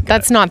intense. Okay,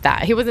 that's not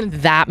that. He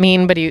wasn't that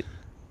mean, but he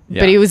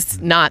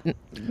was not,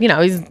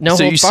 he's no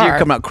So holds you see her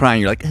come out crying.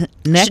 You're like,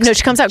 next. No,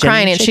 she comes out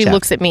crying, and she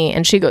looks at me,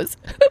 and she goes,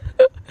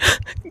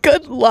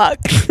 "Good luck."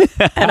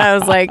 And I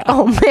was like,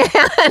 "Oh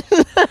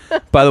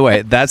man." By the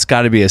way, that's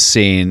got to be a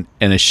scene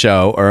in a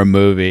show or a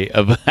movie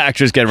of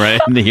actors getting ready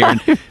to hear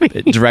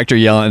director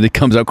yelling, and it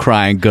comes out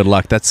crying, "Good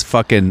luck." That's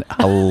fucking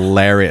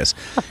hilarious.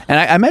 And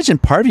I imagine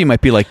part of you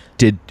might be like,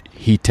 did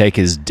he take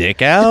his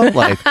dick out?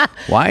 Like,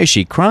 why is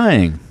she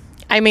crying?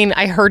 I mean,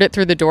 I heard it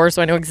through the door,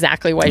 so I know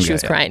exactly why she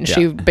was crying.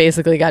 She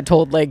basically got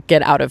told, like,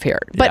 get out of here.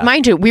 But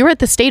mind you, we were at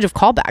the stage of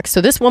callbacks,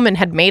 so this woman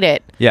had made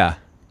it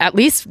at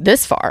least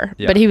this far,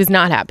 but he was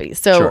not happy.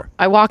 So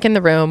I walk in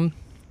the room.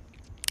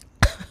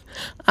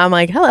 I'm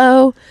like,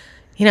 "Hello."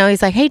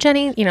 He's like, "Hey,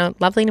 Jenny,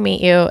 lovely to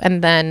meet you."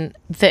 And then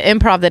the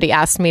improv that he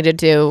asked me to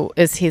do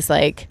is he's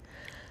like,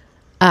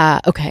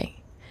 "Okay,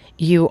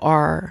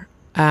 you're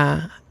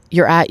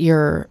at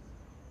your,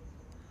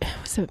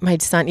 what's it, my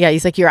son?" Yeah,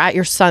 he's like, "You're at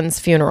your son's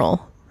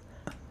funeral.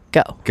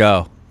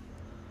 Go.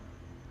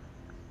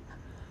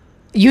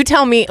 You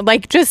tell me,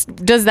 like, just,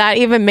 does that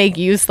even make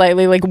you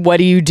slightly, like, what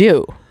do you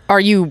do? Are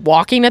you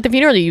walking at the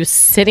funeral? Are you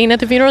sitting at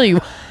the funeral? Are you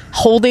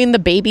holding the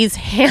baby's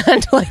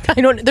hand? Like,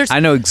 I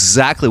know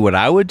exactly what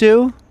I would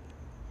do.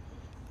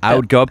 I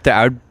would go up there.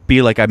 I would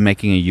be like I'm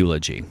making a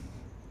eulogy.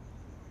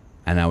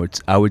 And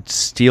I would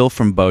steal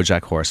from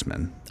BoJack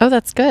Horseman. Oh,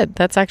 that's good.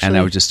 That's actually... And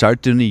I would just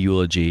start doing the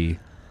eulogy.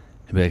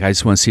 I'd be like, "I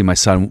just want to see my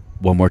son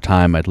one more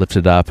time." I'd lift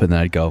it up, and then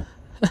I'd go,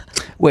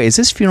 "Wait, is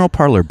this funeral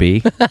parlor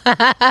B?"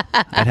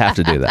 I'd have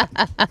to do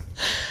that.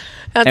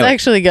 That's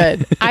actually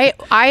good.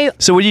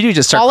 So what do you do?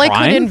 Just start crying? All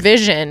I could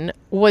envision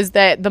was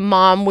that the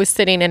mom was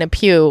sitting in a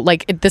pew.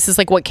 Like, this is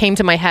like what came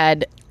to my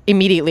head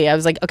immediately. I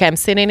was like, okay, I'm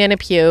sitting in a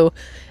pew,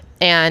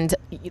 and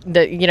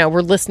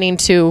we're listening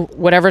to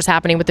whatever's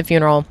happening with the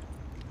funeral,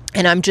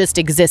 and I'm just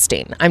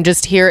existing. I'm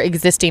just here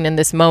existing in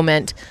this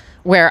moment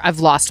where I've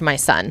lost my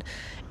son.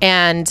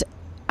 And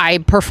I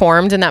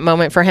performed in that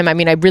moment for him. I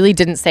mean, I really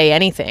didn't say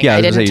anything.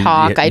 I didn't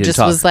talk. I just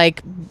was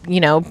like,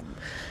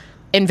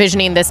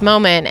 envisioning this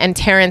moment. And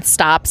Terrence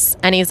stops,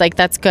 and he's like,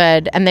 "That's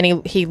good." And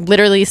then he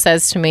literally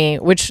says to me,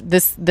 which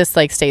this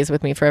like stays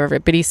with me forever,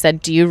 but he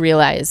said, "Do you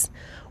realize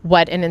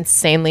what an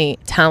insanely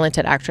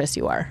talented actress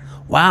you are?"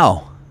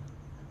 Wow.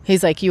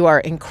 He's like, "You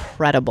are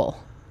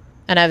incredible."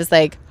 And I was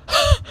like,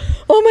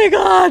 "Oh my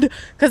God."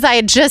 Because I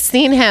had just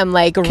seen him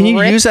like... Can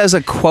you use that as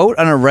a quote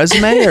on a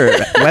resume or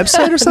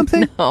website or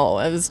something? No,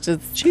 it was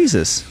just...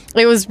 Jesus.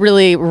 It was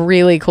really,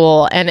 really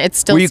cool. And it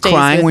still stays with me. Were you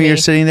crying when you're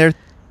sitting there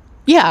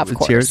Yeah, of The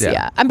course. tears? Yeah.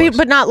 Yeah, I of mean, course.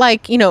 but not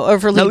like,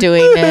 overly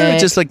doing it.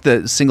 Just like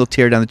the single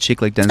tear down the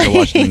cheek, like Denzel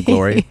Washington in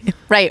Glory.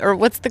 Right. Or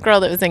what's the girl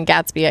that was in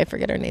Gatsby? I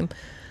forget her name.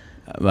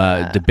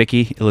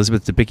 Debicki,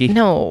 Elizabeth Debicki.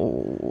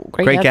 No.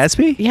 Great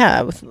Gatsby?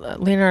 Yeah, with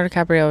Leonardo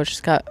DiCaprio.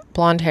 She's got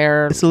blonde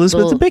hair. It's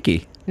Elizabeth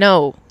Debicki.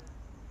 No.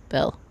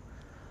 Bill.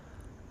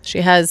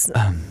 She has...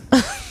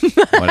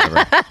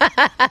 Whatever.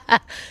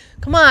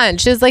 Come on.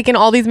 She was like in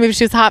all these movies.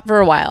 She was hot for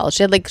a while.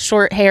 She had like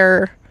short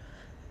hair.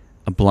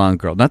 A blonde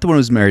girl. Not the one who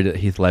was married to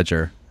Heath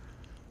Ledger.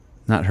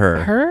 Not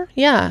her. Her?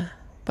 Yeah.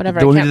 Whatever.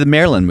 The one who did the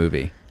Marilyn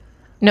movie.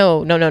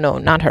 No,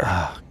 not her.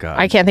 Oh, God.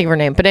 I can't think of her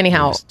name. But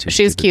anyhow, There's two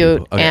she's stupid cute.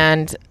 people. Okay.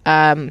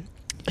 And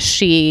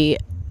she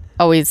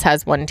always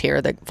has one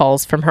tear that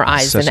falls from her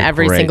eyes Such in a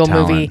every great single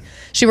talent. movie.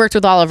 She worked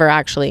with Oliver,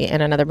 actually,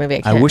 in another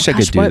movie. I wish I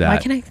could do Why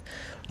that. can I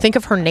think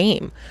of her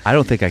name? I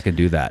don't think I could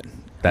do that.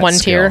 One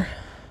skill. tear?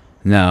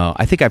 No,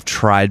 I think I've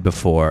tried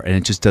before and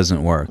it just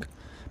doesn't work.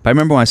 But I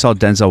remember when I saw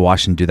Denzel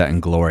Washington do that in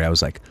Glory, I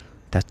was like,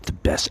 that's the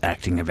best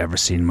acting I've ever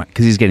seen.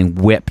 Because he's getting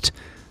whipped.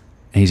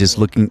 And he's just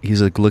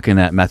looking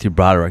at Matthew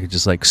Broderick,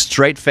 just like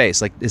straight face.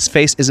 Like his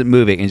face isn't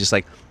moving and just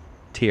like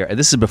tear. And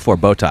this is before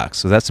Botox,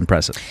 so that's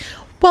impressive.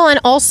 Well, and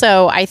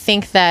also, I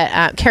think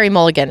that Carrie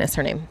Mulligan is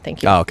her name.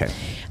 Thank you. Oh, okay.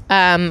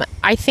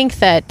 I think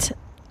that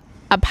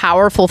a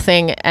powerful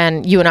thing,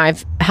 and you and I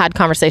have had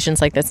conversations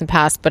like this in the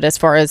past, but as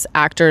far as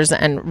actors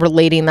and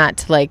relating that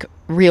to like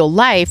real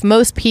life,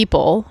 most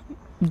people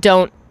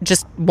don't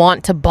just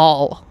want to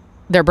bawl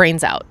their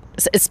brains out,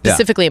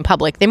 specifically in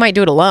public. They might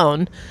do it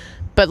alone,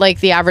 but like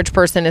the average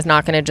person is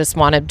not going to just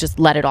want to just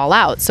let it all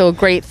out. So a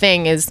great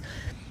thing is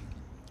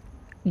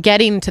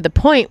getting to the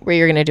point where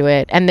you're going to do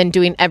it and then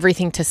doing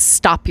everything to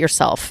stop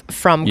yourself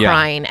from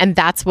crying. And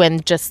that's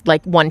when just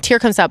like one tear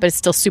comes out, but it's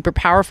still super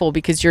powerful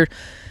because you're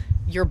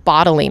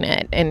bottling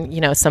it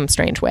in, some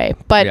strange way.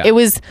 But it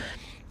was,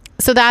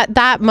 so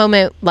that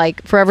moment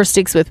like forever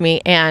sticks with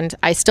me. And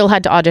I still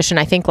had to audition.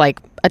 I think like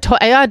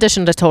I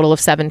auditioned a total of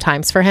 7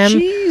 times for him.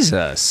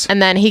 Jesus.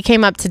 And then he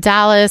came up to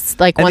Dallas.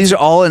 Like And these are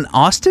all in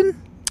Austin?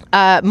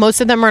 Most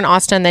of them were in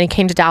Austin. Then he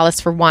came to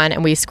Dallas for one,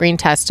 and we screen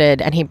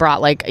tested. And he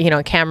brought like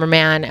a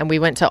cameraman, and we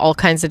went to all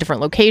kinds of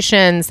different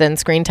locations and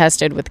screen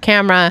tested with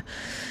camera.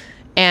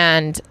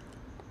 And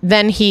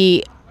then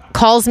he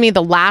calls me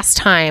the last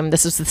time.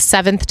 This was the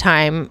 7th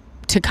time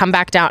to come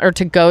back down or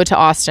to go to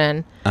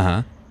Austin.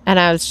 And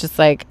I was just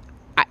like,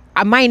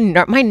 my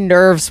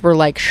nerves were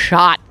like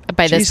shot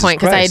by this point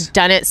because I had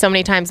done it so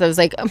many times. I was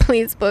like, oh,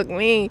 please book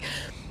me.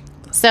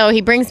 So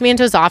he brings me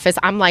into his office.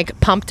 I'm like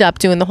pumped up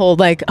doing the whole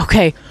like,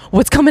 okay,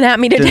 what's coming at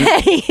me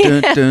today?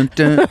 Dun, dun,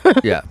 dun.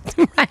 Yeah.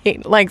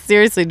 Right. Like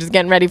seriously, just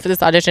getting ready for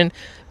this audition.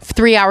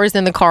 3 hours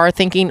in the car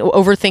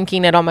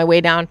overthinking it on my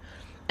way down.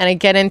 And I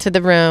get into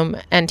the room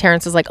and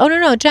Terrence is like, oh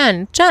no,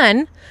 Jen,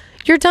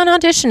 you're done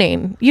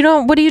auditioning.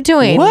 What are you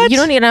doing? What? You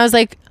don't need, and I was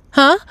like,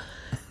 huh?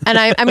 And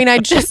I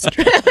just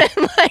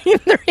driven like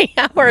 3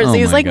 hours. Oh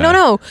He's my like, God.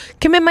 no,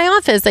 come in my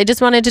office. I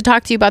just wanted to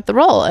talk to you about the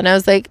role. And I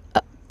was like,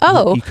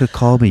 oh. You could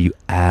call me, you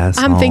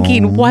asshole. I'm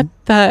thinking, what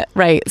the...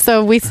 Right.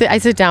 So I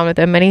sit down with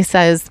him and he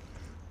says,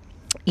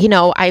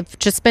 I've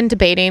just been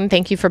debating,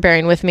 thank you for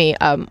bearing with me,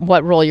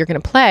 what role you're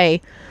going to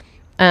play.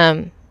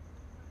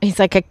 He's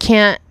like,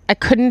 I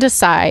couldn't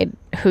decide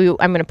who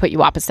I'm going to put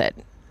you opposite.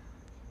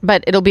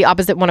 But it'll be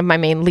opposite one of my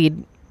main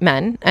lead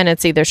men, and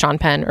it's either Sean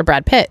Penn or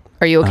Brad Pitt.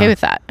 Are you okay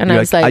with that? And You're I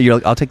was like, you're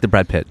like, I'll take the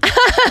Brad Pitt.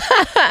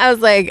 I was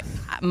like,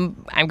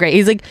 I'm great.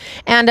 He's like,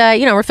 and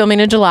we're filming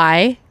in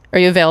July. Are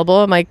you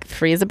available? I'm like,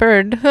 free as a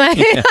bird. Let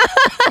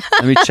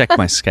me check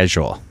my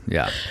schedule.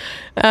 Yeah.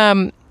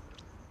 And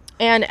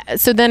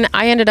so then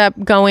I ended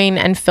up going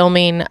and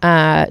filming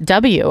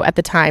W at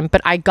the time,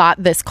 but I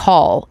got this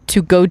call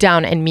to go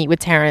down and meet with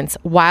Terrence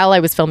while I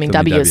was filming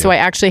W. So I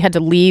actually had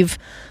to leave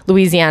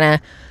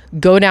Louisiana,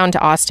 go down to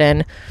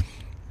Austin.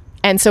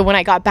 And so when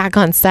I got back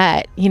on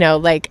set,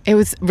 it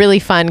was really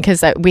fun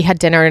because we had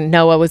dinner and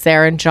Noah was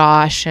there and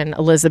Josh and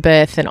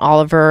Elizabeth and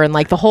Oliver and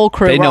like the whole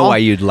crew. They know why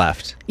you'd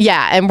left.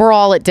 Yeah, and we're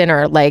all at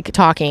dinner like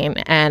talking,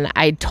 and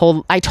I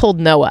told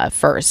Noah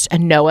first,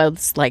 and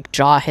Noah's like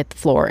jaw hit the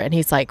floor, and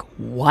he's like,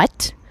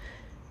 "What?"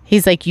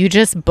 He's like, "You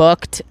just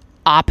booked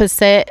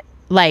opposite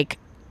like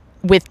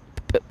with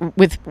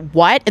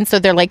what?" And so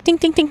they're like, ding,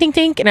 ding, ding, ding,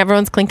 ding, and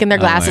everyone's clinking their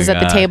glasses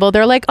at the table.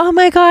 They're like, "Oh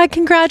my God,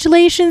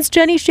 congratulations,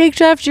 Jenny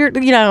Shakeshaft!"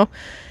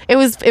 It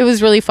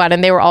was really fun,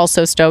 and they were all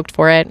so stoked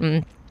for it,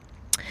 and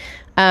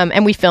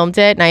we filmed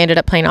it, and I ended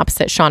up playing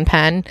opposite Sean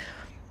Penn.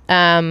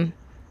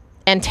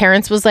 And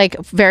Terrence was like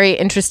a very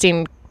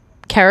interesting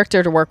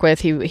character to work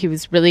with. He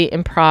was really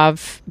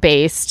improv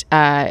based.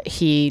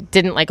 He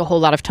didn't like a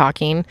whole lot of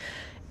talking.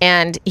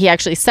 And he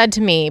actually said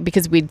to me,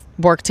 because we'd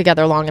worked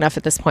together long enough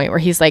at this point, where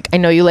he's like, I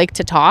know you like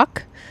to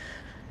talk,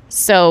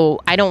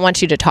 so I don't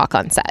want you to talk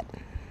on set.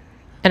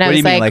 And I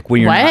was like,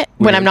 what?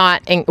 When I'm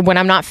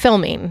not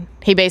filming.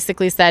 He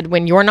basically said,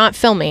 when you're not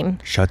filming,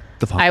 shut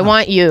the fuck up. I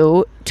want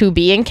you to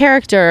be in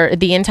character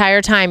the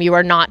entire time. You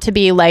are not to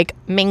be like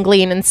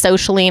mingling and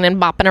socialing and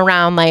bopping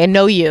around like, I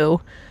know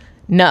you.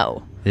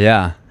 No.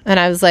 Yeah. And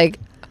I was like,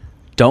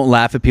 don't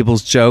laugh at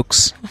people's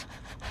jokes.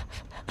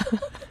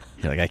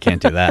 You're like, I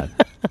can't do that.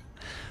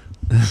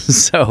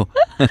 So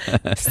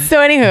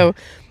anywho,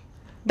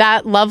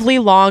 that lovely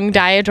long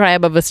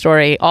diatribe of a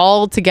story,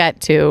 all to get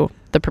to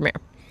the premiere.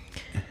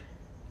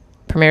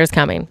 Premiere's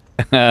coming.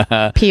 PR's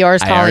calling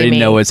me. I already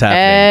know what's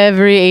happening.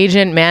 Every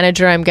agent,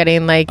 manager, I'm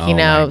getting like, Oh my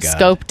God.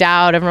 scoped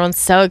out. Everyone's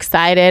so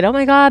excited. Oh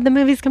my God, the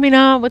movie's coming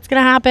out. What's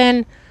going to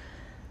happen?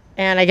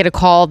 And I get a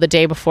call the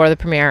day before the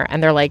premiere,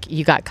 and they're like,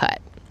 you got cut.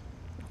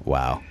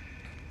 Wow.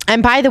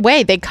 And by the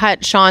way, they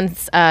cut Sean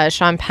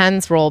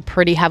Penn's role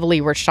pretty heavily,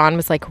 where Sean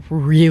was like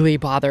really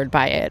bothered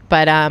by it.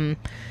 But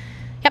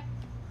yep.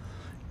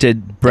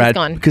 Did Brad?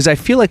 gone. Because I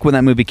feel like when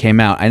that movie came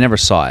out, I never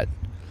saw it.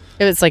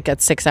 It was like a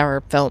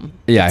 6-hour film.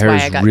 Yeah, That's I heard why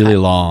it was got really cut.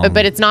 long.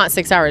 But it's not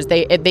 6 hours.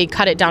 They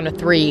cut it down to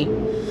 3.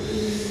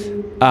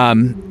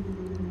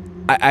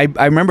 I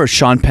remember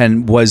Sean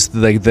Penn was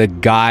the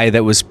guy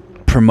that was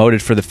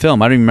promoted for the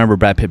film. I don't even remember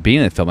Brad Pitt being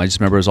in the film. I just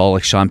remember it was all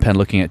like Sean Penn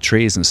looking at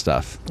trees and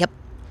stuff. Yep.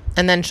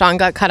 And then Sean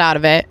got cut out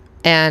of it.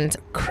 And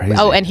Crazy.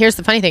 Oh, and here's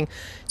the funny thing.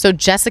 So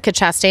Jessica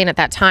Chastain at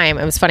that time,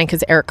 it was funny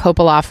because Eric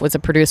Kopoloff was a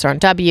producer on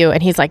W,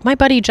 and he's like, my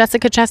buddy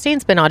Jessica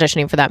Chastain's been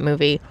auditioning for that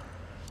movie.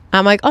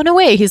 I'm like, oh, no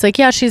way. He's like,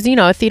 yeah, she's,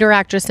 a theater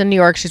actress in New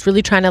York. She's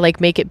really trying to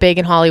like make it big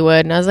in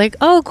Hollywood. And I was like,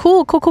 oh,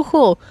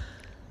 cool.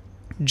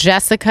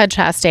 Jessica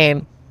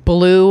Chastain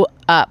blew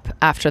up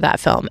after that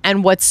film.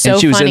 And what's so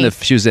and she funny.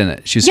 she was in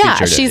it. She's yeah,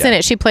 featured she's in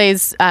it. She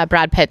plays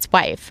Brad Pitt's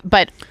wife.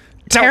 But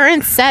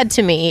Terrence said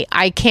to me,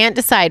 I can't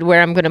decide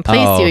where I'm going to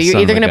place you.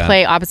 You're either going to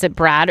play opposite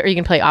Brad or you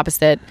can play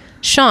opposite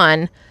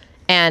Sean.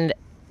 And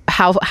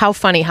how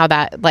funny how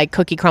that like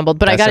cookie crumbled.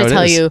 But That's I got to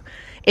tell is. you,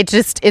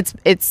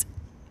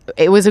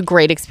 it was a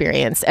great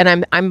experience,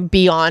 and I'm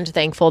beyond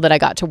thankful that I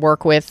got to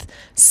work with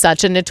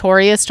such a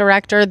notorious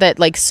director that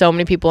like so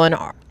many people in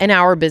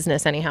our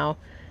business anyhow.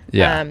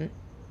 Yeah.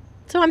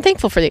 So I'm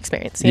thankful for the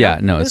experience. Yeah,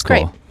 no, It it's was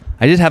great. cool.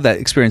 I did have that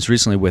experience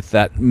recently with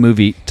that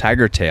movie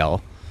Tiger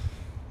Tail.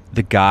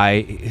 The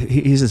guy,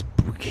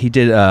 he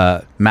did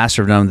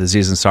Master of None,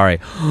 Disease and Sorry.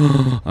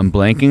 I'm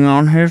blanking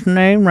on his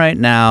name right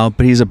now,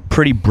 but he's a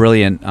pretty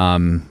brilliant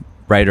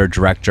writer,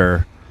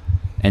 director.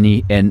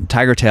 And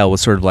Tiger Tail was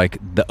sort of like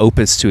the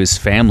opus to his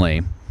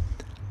family.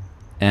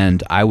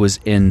 And I was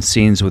in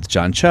scenes with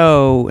John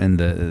Cho and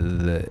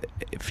the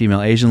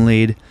female Asian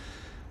lead.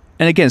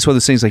 And again, it's one of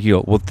those things like you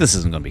go, well, this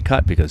isn't going to be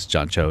cut because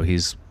John Cho,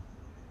 he's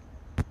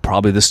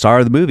probably the star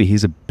of the movie.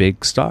 He's a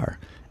big star.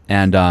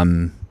 And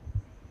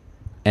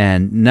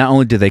not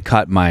only did they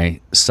cut my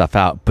stuff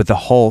out, but the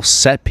whole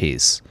set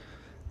piece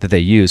that they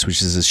used,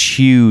 which is this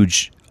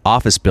huge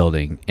office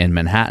building in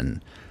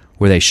Manhattan,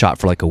 where they shot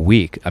for like a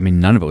week. I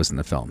mean, none of it was in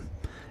the film.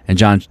 And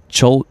John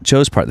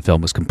Cho's part of the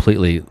film was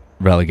completely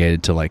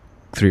relegated to like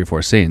 3 or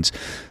 4 scenes.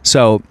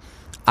 So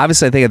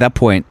obviously I think at that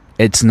point,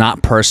 it's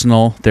not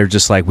personal. They're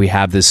just like, we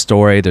have this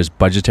story, there's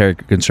budgetary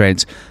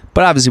constraints.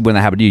 But obviously when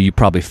that happened to you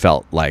probably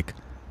felt like,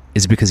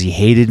 is it because he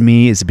hated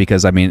me? Is it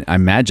because, I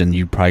imagine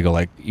you probably go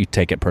like, you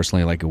take it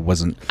personally like it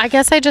wasn't. I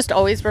guess I just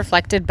always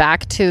reflected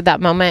back to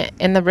that moment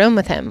in the room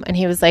with him. And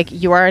he was like,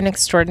 you are an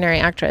extraordinary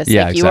actress.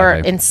 Yeah, like, you are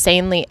exactly.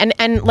 insanely.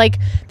 And like,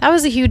 that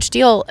was a huge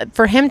deal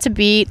for him to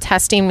be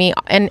testing me.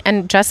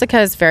 And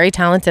Jessica is very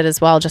talented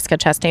as well, Jessica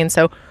Chastain.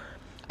 So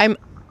I'm,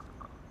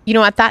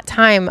 at that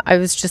time, I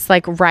was just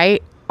like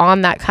right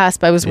on that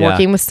cusp. I was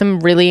working with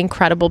some really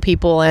incredible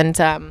people.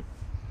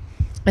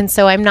 And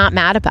so I'm not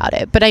mad about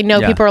it. But I know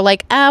people are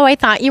like, oh, I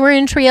thought you were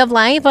in Tree of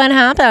Life. What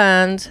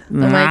happened? I'm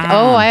like,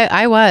 oh,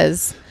 I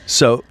was.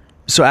 So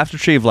after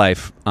Tree of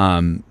Life,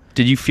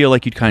 did you feel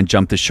like you'd kind of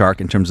jumped the shark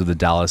in terms of the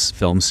Dallas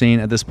film scene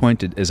at this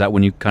point? Is that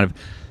when you kind of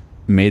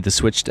made the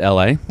switch to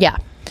LA? Yeah.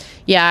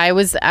 Yeah, I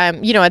was,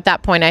 at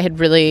that point I had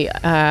really,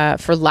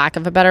 for lack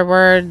of a better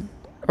word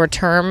or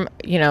term,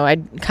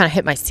 I'd kind of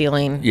hit my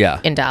ceiling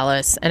in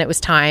Dallas, and it was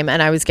time.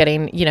 And I was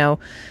getting,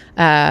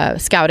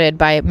 scouted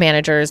by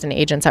managers and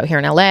agents out here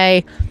in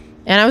LA,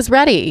 and I was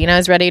ready. I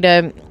was ready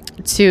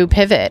to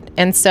pivot.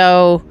 And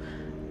so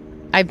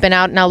I've been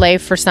out in LA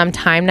for some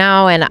time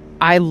now, and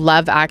I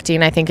love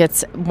acting. I think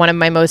it's one of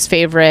my most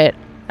favorite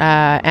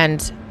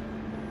and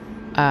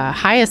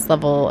highest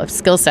level of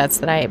skill sets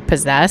that I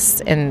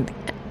possess in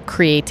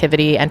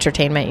creativity,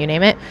 entertainment, you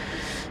name it.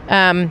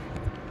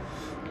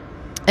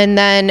 And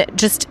then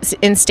just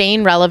in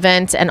staying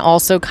relevant and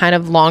also kind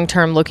of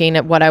long-term looking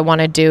at what I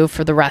want to do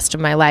for the rest of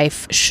my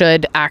life,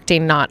 should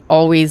acting not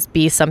always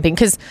be something,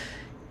 because,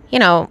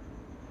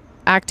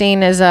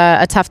 acting is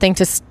a tough thing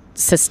to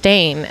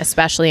sustain,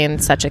 especially in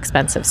such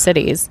expensive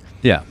cities.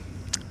 Yeah.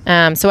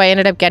 So I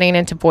ended up getting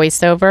into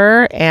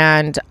voiceover,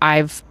 and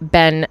I've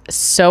been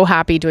so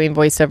happy doing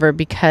voiceover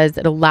because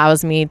it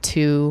allows me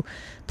to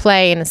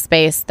play in a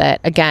space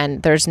that, again,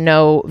 there's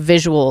no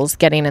visuals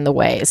getting in the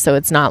way. So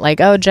it's not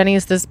like, oh,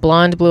 Jenny's this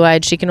blonde,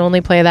 blue-eyed, she can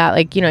only play that.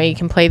 Like, you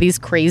can play these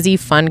crazy,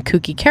 fun,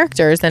 kooky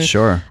characters. And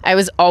sure. I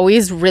was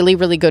always really,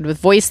 really good with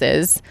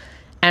voices.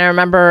 And I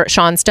remember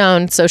Sean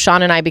Stone. So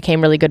Sean and I became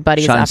really good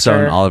buddies. Sean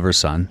Stone, Oliver's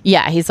son.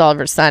 Yeah, he's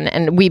Oliver's son.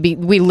 And we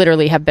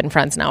literally have been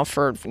friends now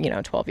for,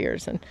 12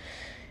 years.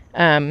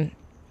 And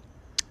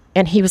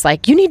he was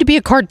like, you need to be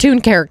a cartoon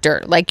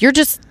character. Like, you're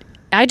just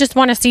I just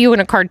want to see you in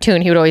a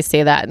cartoon. He would always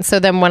say that. And so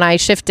then when I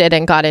shifted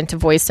and got into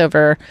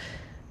voiceover,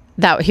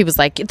 that he was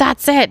like,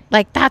 that's it.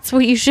 Like, that's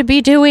what you should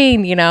be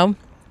doing, you know?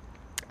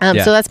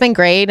 So that's been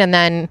great. And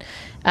then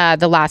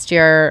last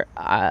year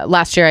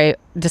I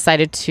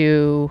decided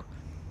to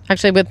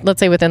actually, let's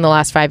say within the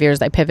last 5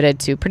 years, I pivoted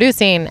to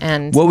producing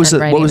and what was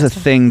writing. What was the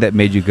thing that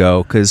made you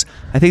go? Because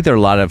I think there are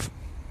a lot of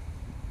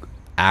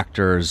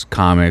actors,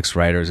 comics,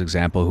 writers,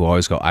 example, who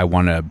always go, I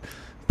want to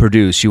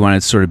produce. You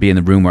want to sort of be in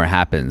the room where it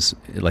happens,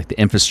 like the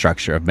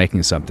infrastructure of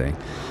making something.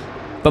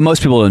 But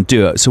most people don't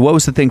do it. So what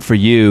was the thing for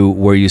you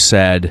where you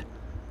said,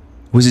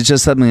 was it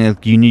just something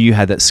like you knew you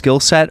had that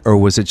skill set, or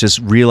was it just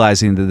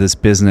realizing that this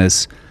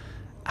business,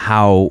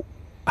 how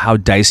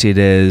dicey it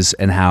is,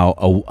 and how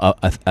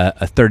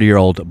a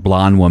 30-year-old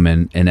blonde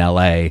woman in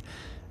LA,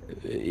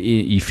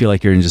 you feel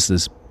like you're in just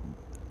this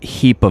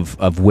heap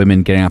of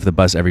women getting off the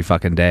bus every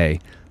fucking day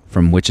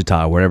from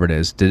Wichita, wherever it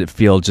is. Did it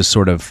feel just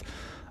sort of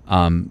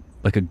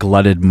like a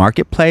glutted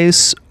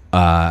marketplace,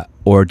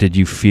 or did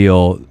you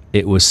feel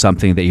it was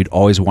something that you'd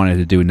always wanted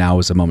to do, now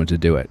was the moment to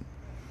do it?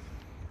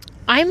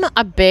 I'm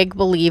a big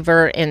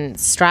believer in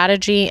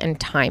strategy and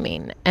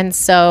timing. And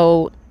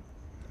so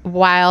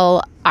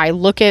while I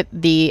look at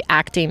the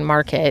acting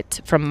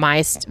market from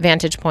my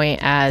vantage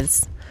point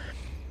as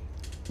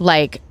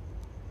like,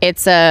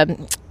 it's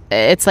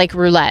like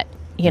roulette,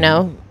 you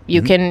know,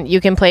 you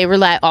can play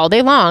roulette all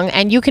day long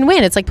and you can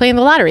win. It's like playing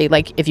the lottery.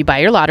 Like, if you buy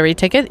your lottery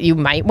ticket, you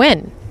might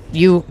win.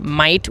 You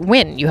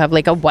have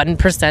like a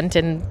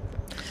 1%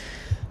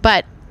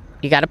 but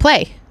you got to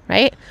play,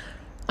 right?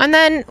 And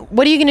then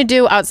what are you going to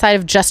do outside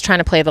of just trying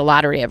to play the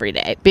lottery every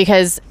day?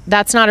 Because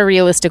that's not a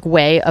realistic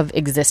way of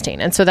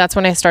existing. And so that's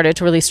when I started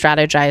to really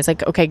strategize,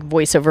 like, okay,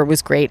 voiceover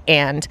was great.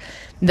 And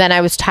then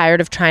I was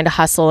tired of trying to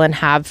hustle and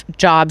have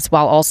jobs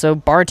while also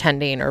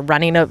bartending or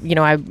running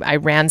I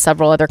ran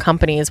several other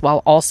companies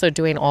while also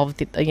doing all of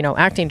the,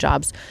 acting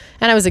jobs.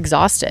 And I was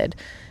exhausted.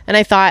 And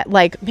I thought,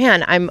 like,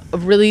 man, I'm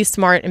really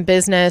smart in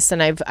business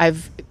and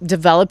I've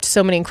developed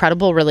so many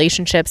incredible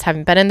relationships,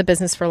 having been in the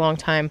business for a long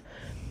time.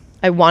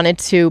 I wanted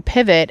to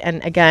pivot,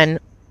 and again,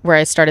 where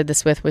I started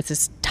this with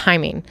is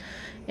timing.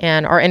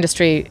 And our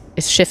industry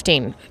is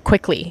shifting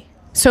quickly,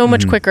 so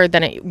much quicker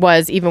than it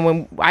was even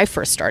when I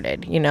first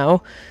started,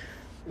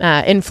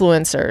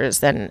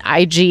 influencers and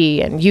IG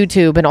and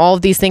YouTube and all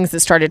of these things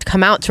that started to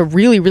come out to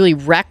really, really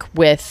wreck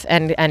with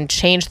and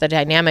change the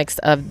dynamics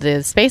of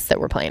the space that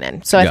we're playing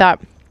in. So I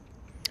thought,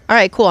 all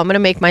right, cool. I'm going to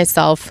make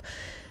myself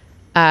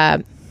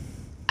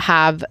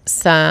have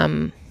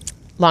some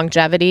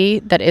longevity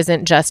that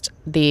isn't just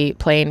the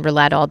playing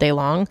roulette all day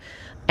long.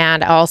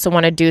 And I also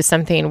want to do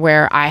something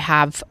where I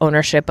have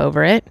ownership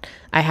over it.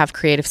 I have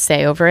creative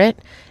say over it.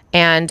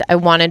 And I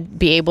want to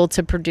be able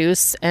to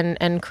produce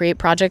and create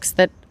projects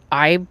that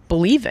I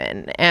believe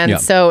in. And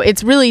so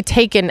it's really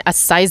taken a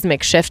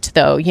seismic shift,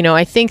 though.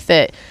 I think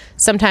that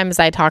sometimes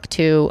I talk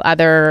to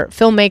other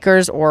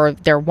filmmakers, or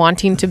they're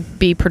wanting to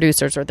be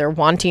producers, or they're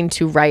wanting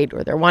to write,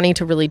 or they're wanting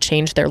to really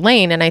change their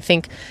lane. And I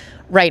think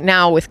right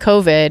now with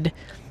COVID,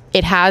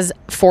 it has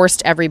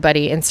forced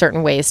everybody in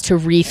certain ways to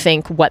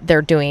rethink what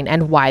they're doing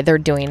and why they're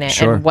doing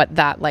it and what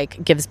that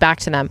like gives back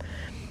to them.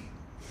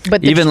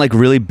 But even like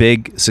really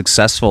big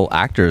successful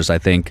actors, I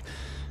think.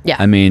 Yeah.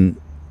 I mean,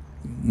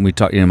 we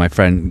talked, my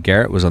friend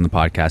Garrett was on the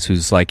podcast,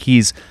 who's like,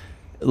 he's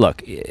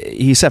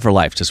set for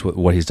life just with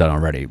what he's done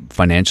already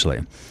financially.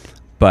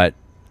 But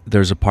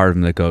there's a part of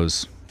him that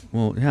goes,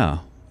 well, yeah,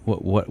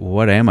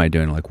 what am I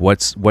doing? Like,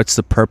 what's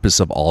the purpose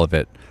of all of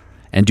it?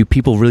 And do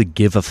people really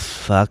give a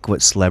fuck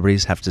what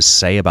celebrities have to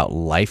say about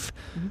life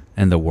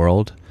and the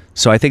world?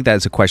 So I think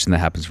that's a question that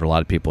happens for a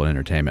lot of people in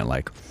entertainment.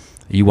 Like,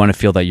 you want to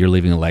feel that you're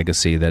leaving a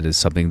legacy that is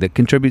something that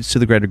contributes to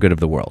the greater good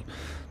of the world.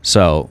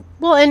 So,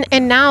 well,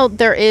 and now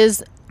there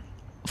is,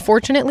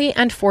 fortunately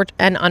and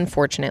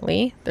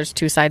unfortunately, there's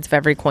two sides of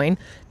every coin.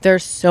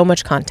 There's so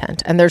much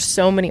content, and there's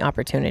so many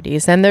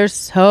opportunities, and there's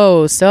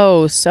so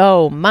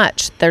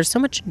much. There's so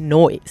much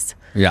noise.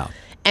 Yeah.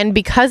 And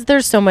because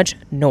there's so much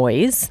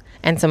noise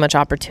and so much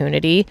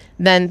opportunity,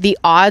 then the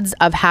odds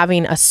of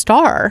having a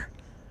star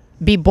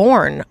be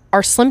born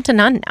are slim to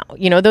none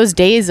now. Those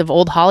days of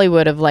old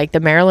Hollywood of like the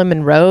Marilyn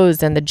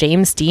Monroes and the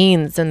James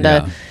Deans and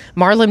the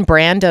Marlon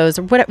Brandos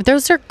or whatever,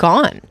 those are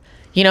gone.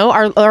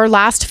 Our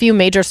last few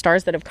major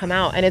stars that have come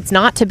out, and it's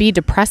not to be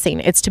depressing,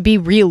 it's to be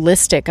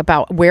realistic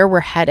about where we're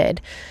headed.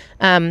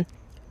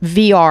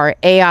 VR,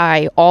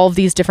 AI, all of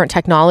these different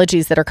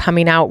technologies that are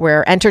coming out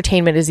where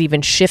entertainment is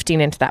even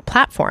shifting into that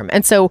platform.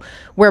 And so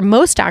where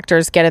most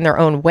actors get in their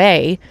own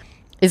way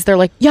is they're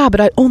like, yeah, but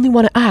I only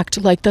want to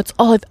act. Like, that's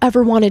all I've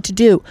ever wanted to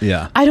do.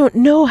 Yeah. I don't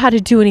know how to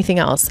do anything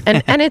else.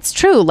 And and it's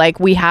true. Like,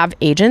 we have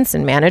agents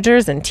and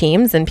managers and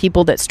teams and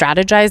people that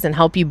strategize and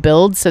help you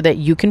build so that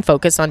you can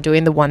focus on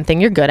doing the one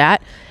thing you're good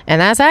at,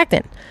 and that's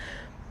acting.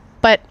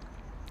 But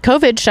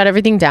COVID shut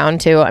everything down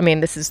too. I mean,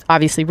 this is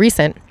obviously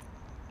recent.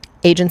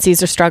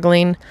 Agencies are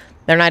struggling.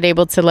 They're not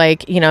able to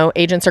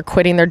agents are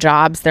quitting their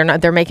jobs.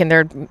 They're making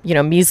their,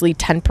 measly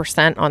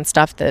 10% on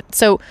stuff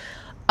so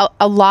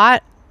a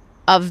lot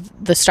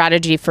of the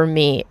strategy for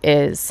me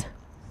is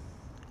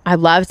I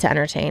love to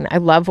entertain. I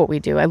love what we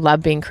do. I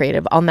love being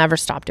creative. I'll never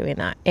stop doing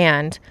that.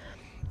 And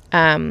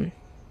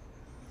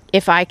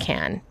if I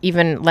can,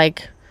 even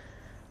like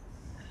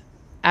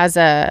as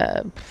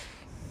a,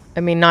 I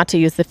mean, not to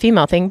use the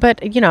female thing,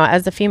 but, you know,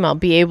 as a female,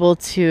 be able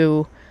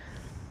to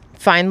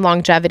find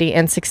longevity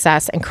and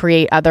success and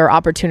create other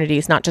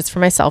opportunities, not just for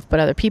myself, but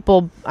other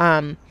people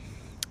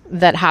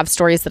that have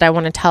stories that I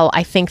want to tell.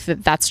 I think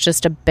that that's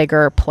just a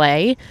bigger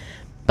play.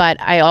 But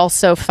I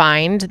also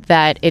find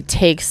that it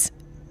takes,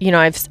 you know,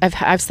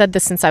 I've said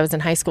this since I was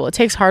in high school. It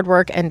takes hard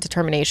work and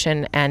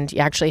determination, and you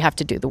actually have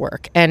to do the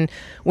work. And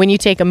when you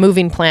take a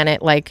moving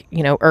planet, like,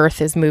 you know,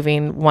 Earth is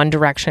moving one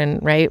direction,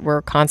 right?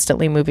 We're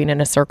constantly moving in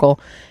a circle.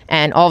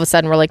 And all of a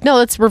sudden we're like, no,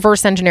 let's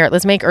reverse engineer it.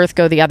 Let's make Earth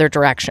go the other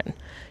direction.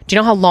 Do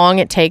you know how long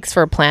it takes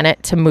for a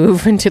planet to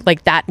move into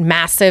like that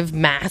massive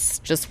mass,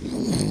 just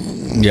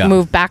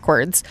move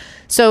backwards?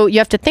 So you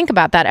have to think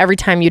about that every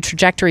time you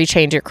trajectory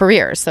change your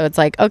career. So it's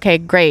like, okay,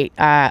 great.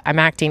 I'm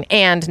acting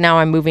and now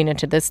I'm moving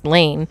into this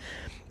lane.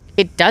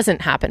 It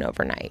doesn't happen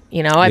overnight.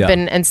 You know,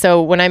 and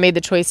so when I made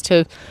the choice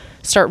to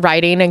start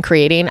writing and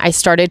creating, I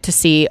started to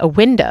see a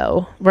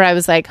window where I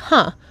was like,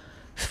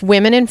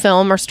 women in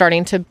film are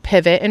starting to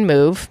pivot and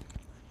move.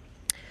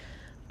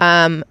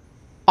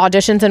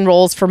 Auditions and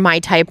roles for my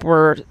type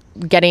were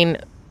getting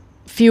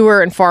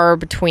fewer and far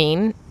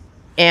between,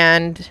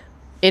 and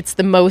it's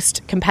the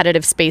most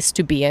competitive space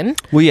to be in.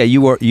 Well, yeah,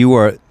 you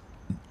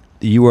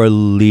are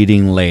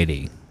leading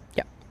lady.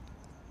 Yeah.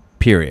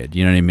 Period.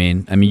 You know what I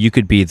mean? I mean, you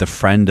could be the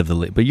friend of the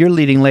lead, but you're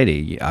leading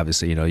lady.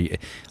 Obviously, you know,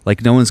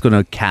 like no one's going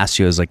to cast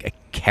you as like a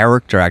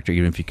character actor,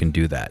 even if you can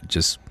do that,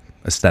 just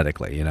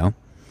aesthetically, you know?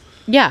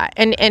 Yeah,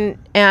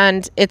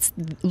 and it's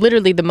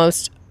literally the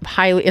most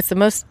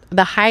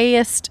the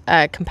highest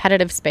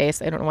competitive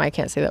space. I don't know why I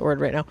can't say that word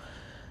right now.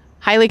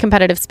 Highly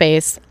competitive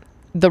space.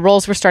 The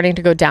roles were starting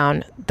to go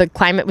down. The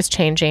climate was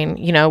changing.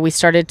 You know, we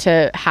started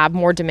to have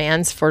more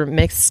demands for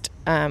mixed,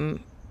 you know,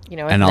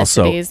 ethnicities. And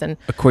also,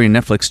 according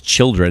to Netflix,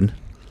 children.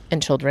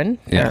 And children,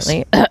 yes.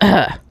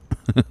 apparently.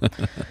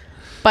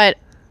 But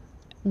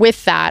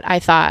with that, I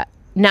thought,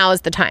 now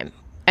is the time.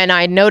 And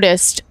I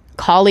noticed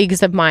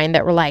colleagues of mine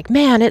that were like,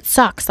 man, it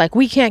sucks. Like,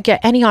 we can't get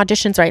any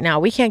auditions right now.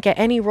 We can't get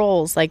any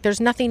roles. Like,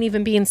 there's nothing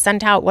even being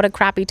sent out. What a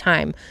crappy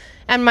time.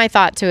 And my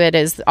thought to it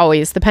is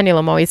always, the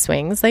pendulum always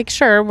swings. Like,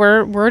 sure,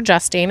 we're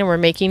adjusting and we're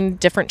making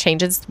different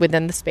changes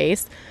within the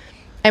space.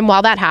 And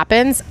while that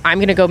happens, I'm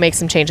going to go make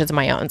some changes of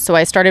my own. So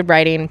I started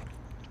writing,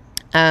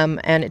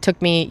 and it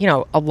took me, you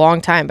know, a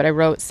long time, but I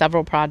wrote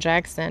several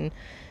projects, and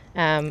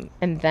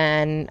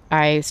then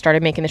I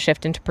started making the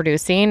shift into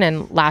producing.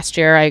 And last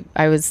year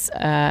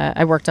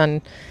I worked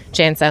on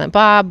Jay and Silent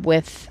Bob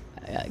with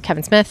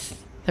Kevin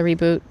Smith, the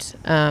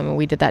reboot.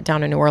 We did that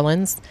down in New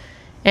Orleans.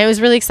 And it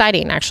was really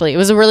exciting, actually. It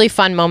was a really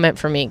fun moment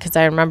for me because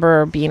I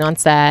remember being on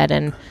set,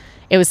 and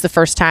it was the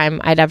first time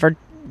I'd ever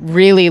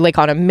really, like,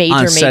 on a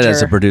major set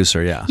as a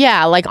producer, yeah.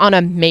 Yeah, like on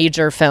a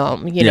major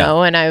film, you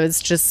know. And I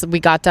was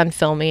we got done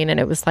filming, and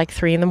it was like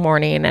 3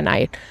 a.m, and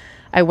I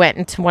went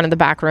into one of the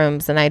back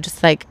rooms, and I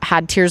just like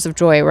had tears of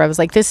joy where I was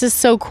like, this is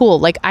so cool.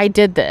 Like, I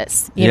did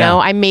this, you know,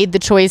 I made the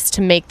choice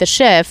to make the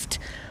shift.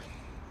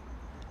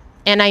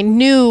 And I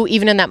knew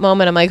even in that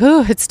moment, I'm like,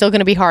 oh, it's still going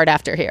to be hard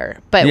after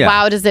here. But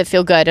wow, does it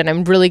feel good. And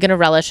I'm really going to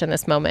relish in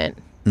this moment,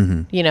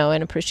 you know,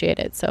 and appreciate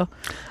it. So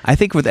I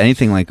think with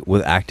anything, like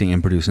with acting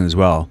and producing as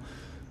well,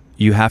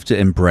 you have to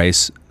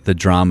embrace the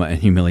drama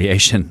and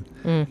humiliation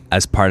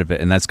as part of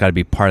it. And that's got to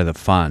be part of the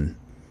fun.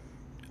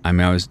 I mean,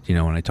 I always, you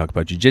know, when I talk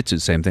about jiu-jitsu,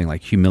 same thing,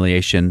 like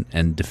humiliation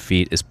and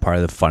defeat is part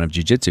of the fun of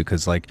jiu-jitsu,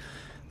 because like,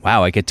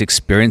 wow, I get to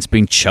experience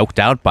being choked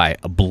out by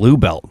a blue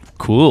belt.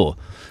 Cool.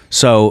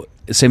 So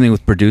same thing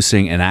with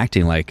producing and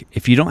acting. Like,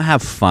 if you don't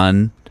have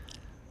fun,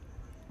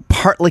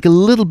 like a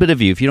little bit of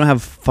you, if you don't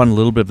have fun, a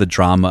little bit of the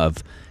drama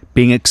of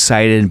being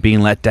excited and being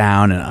let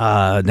down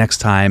and next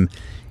time,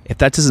 if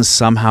that doesn't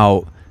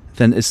somehow,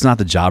 then it's not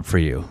the job for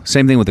you.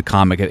 Same thing with the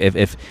comic.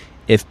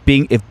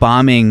 If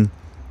bombing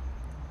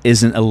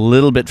isn't a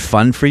little bit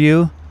fun for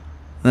you,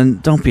 then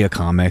don't be a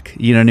comic.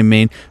 You know what I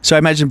mean? So I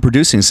imagine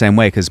producing the same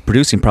way, because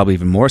producing probably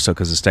even more so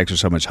because the stakes are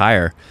so much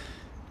higher.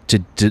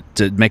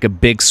 To make a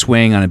big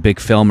swing on a big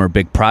film or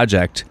big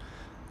project,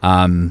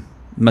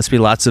 must be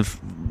lots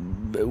of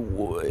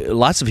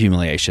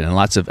humiliation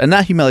and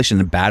not humiliation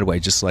in a bad way,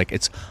 just like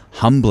it's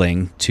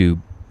humbling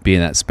to be in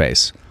that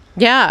space.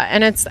 Yeah,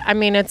 and it's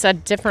a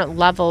different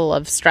level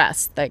of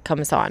stress that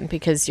comes on,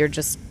 because you're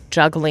just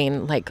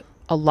juggling like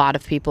a lot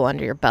of people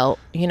under your belt,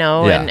 you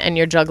know, and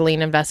you're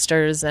juggling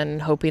investors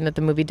and hoping that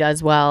the movie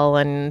does well,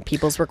 and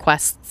people's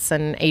requests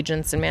and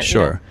agents and managers.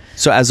 Sure. You know.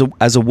 So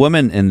as a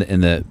woman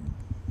in the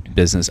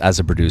business, as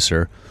a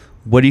producer,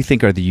 what do you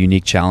think are the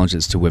unique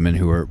challenges to women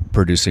who are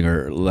producing?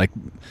 Or like,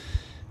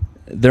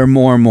 there are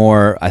more and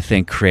more, I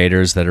think,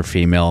 creators that are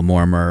female.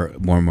 More and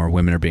more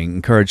women are being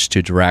encouraged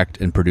to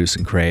direct and produce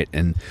and create,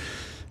 and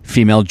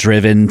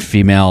female-driven,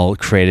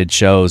 female-created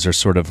shows are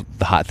sort of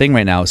the hot thing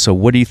right now. So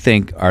what do you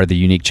think are the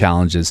unique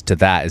challenges to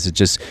that? Is it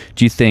just,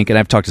 do you think, and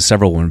I've talked to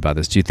several women about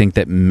this, do you think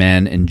that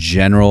men in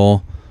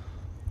general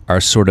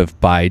are sort of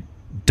by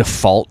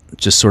default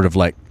just sort of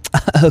like,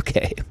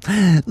 okay,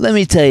 let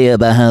me tell you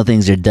about how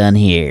things are done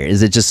here?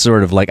 Is it just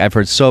sort of like, I've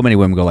heard so many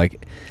women go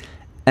like,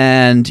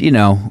 and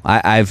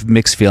I've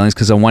mixed feelings,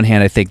 because on one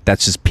hand I think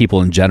that's just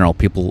people in general.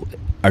 People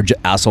are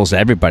assholes to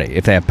everybody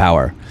if they have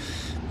power,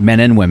 men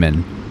and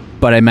women.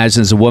 But I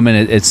imagine as a woman,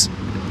 it's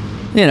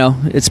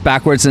it's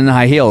backwards and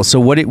high heels. So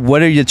what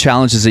are the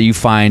challenges that you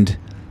find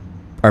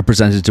are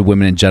presented to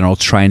women in general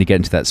trying to get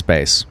into that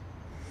space?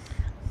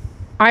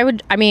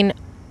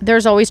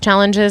 There's always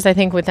challenges, I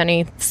think, with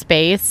any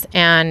space.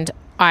 And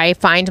I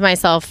find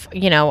myself,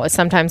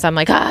 sometimes I'm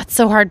like, it's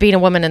so hard being a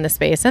woman in this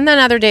space. And then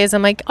other days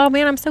I'm like, oh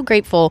man, I'm so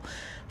grateful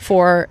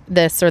for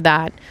this or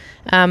that.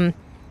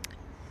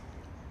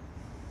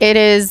 It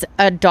is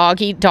a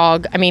dog eat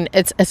dog.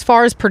 It's, as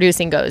far as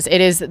producing goes, it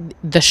is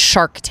the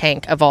Shark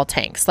Tank of all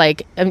tanks.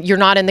 Like, you're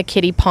not in the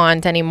kiddie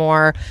pond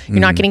anymore.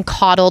 You're not getting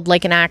coddled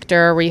like an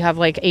actor where you have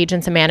like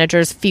agents and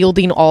managers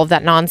fielding all of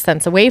that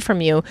nonsense away from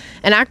you.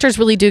 And actors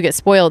really do get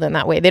spoiled in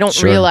that way. They don't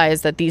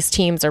realize that these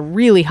teams are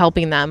really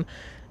helping them.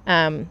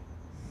 And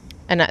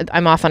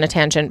I'm off on a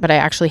tangent, but I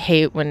actually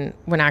hate when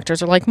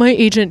actors are like, my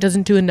agent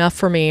doesn't do enough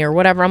for me or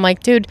whatever. I'm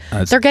like, dude,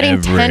 they're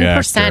getting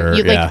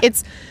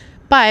 10%.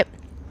 But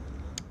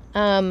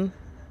I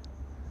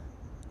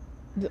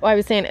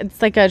was saying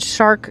it's like a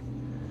shark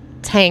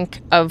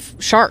tank of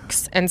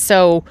sharks. And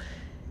so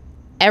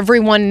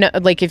everyone,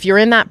 like, if you're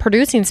in that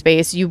producing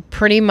space, you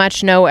pretty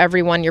much know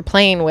everyone you're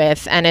playing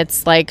with. And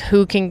it's like,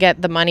 who can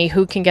get the money,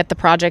 who can get the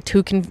project,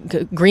 who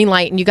can green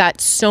light. And you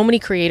got so many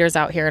creators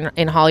out here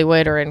in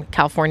Hollywood or in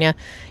California.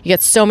 You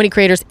get so many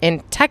creators in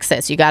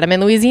Texas. You got them in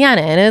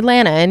Louisiana, in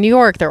Atlanta, in New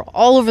York. They're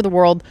all over the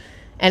world.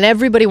 And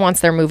everybody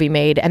wants their movie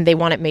made, and they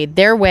want it made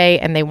their way,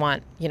 and they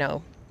want,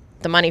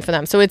 the money for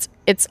them. So it's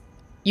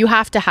you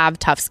have to have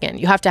tough skin.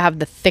 You have to have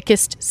the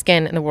thickest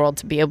skin in the world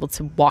to be able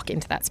to walk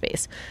into that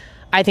space.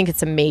 I think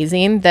it's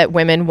amazing that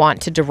women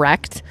want to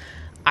direct.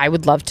 I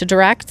would love to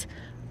direct.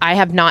 I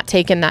have not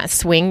taken that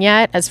swing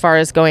yet as far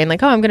as going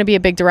like, I'm going to be a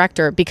big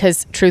director,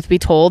 because truth be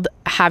told,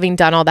 having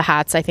done all the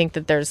hats, I think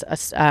that there's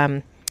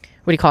a,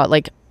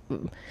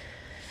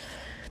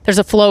 there's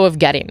a flow of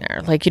getting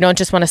there. Like, you don't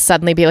just want to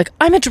suddenly be like,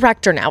 I'm a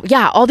director now.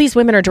 Yeah, all these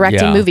women are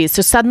directing movies,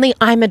 so suddenly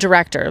I'm a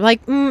director.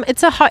 Like,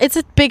 it's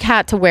a big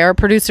hat to wear.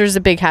 Producer's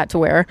a big hat to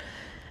wear.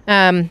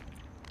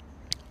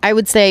 I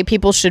would say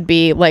people should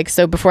be like,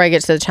 so before I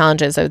get to the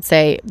challenges, I would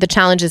say the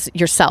challenge is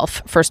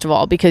yourself, first of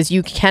all, because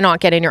you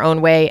cannot get in your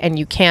own way, and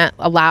you can't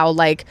allow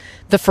like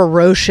the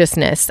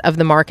ferociousness of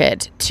the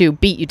market to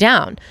beat you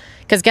down.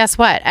 Because guess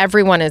what?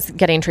 Everyone is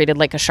getting treated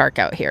like a shark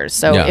out here.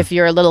 So if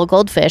you're a little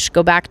goldfish,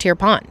 go back to your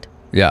pond.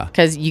 Yeah,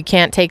 because you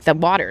can't take the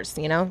waters.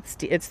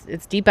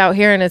 It's deep out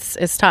here, and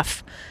it's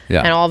tough.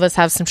 Yeah, and all of us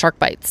have some shark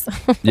bites.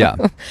 Yeah.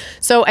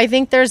 So I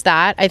think there's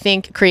that. I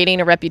think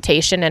creating a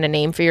reputation and a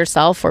name for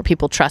yourself where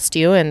people trust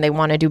you and they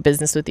want to do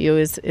business with you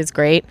is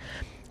great.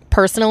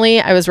 Personally,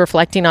 I was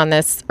reflecting on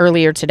this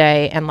earlier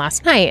today and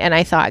last night, and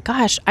I thought,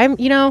 gosh,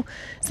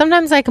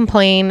 sometimes I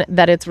complain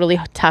that it's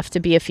really tough to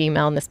be a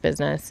female in this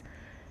business,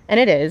 and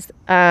it is.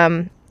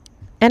 And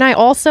I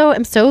also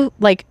am so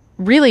like,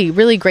 really,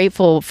 really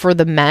grateful for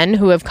the men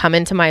who have come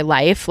into my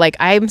life. Like,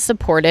 I'm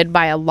supported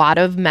by a lot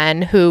of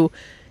men who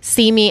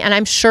see me, and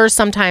I'm sure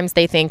sometimes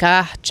they think,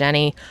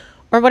 Jenny,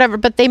 or whatever,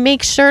 but they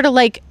make sure to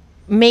like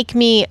make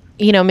me,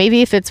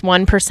 maybe if it's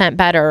 1%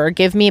 better, or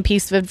give me a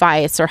piece of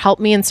advice, or help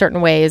me in certain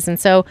ways. And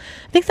so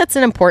I think that's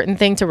an important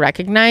thing to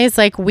recognize.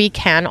 Like, we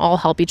can all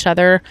help each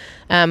other.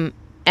 And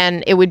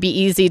it would be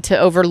easy to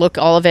overlook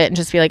all of it and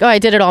just be like, I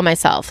did it all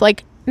myself.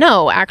 Like,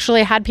 no,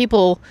 actually I had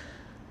people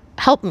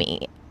help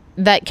me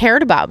that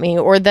cared about me,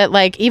 or that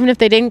like, even if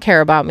they didn't care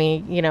about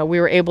me, we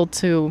were able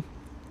to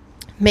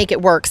make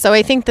it work. So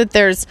I think that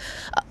there's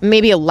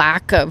maybe a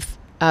lack of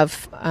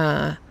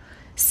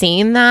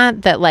seeing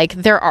that like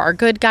there are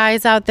good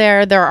guys out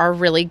there. There are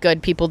really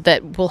good people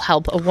that will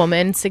help a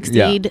woman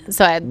succeed. Yeah.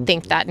 So I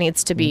think that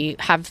needs to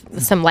have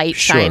some light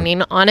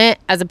shining on it,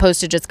 as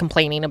opposed to just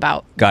complaining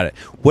about. Got it.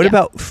 What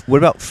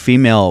about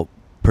female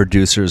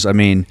producers? I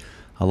mean,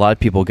 a lot of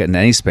people get in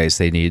any space,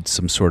 they need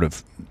some sort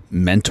of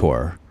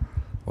mentor,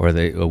 or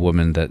a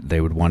woman that they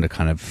would want to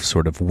kind of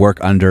sort of work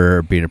under,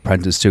 or be an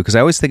apprentice to. Because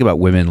I always think about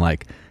women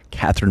like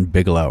Catherine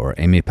Bigelow or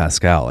Amy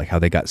Pascal, like how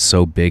they got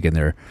so big in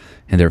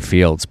their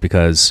fields.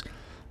 Because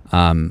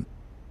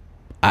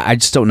I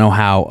just don't know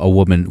how a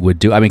woman would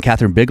do. I mean,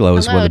 Catherine Bigelow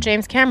is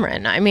James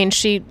Cameron. I mean,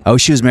 she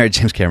was married to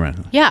James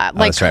Cameron. Yeah,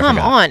 like come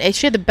on,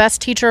 she had the best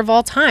teacher of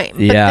all time.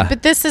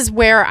 But this is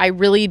where I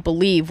really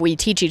believe we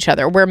teach each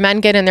other. Where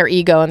men get in their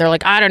ego and they're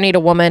like, I don't need a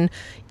woman.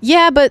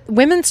 Yeah, but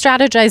women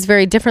strategize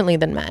very differently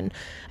than men.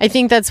 I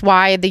think that's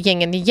why the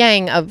yin and the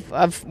yang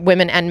of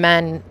women and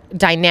men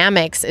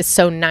dynamics is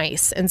so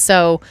nice. And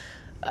so,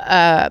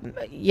 I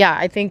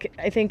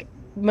think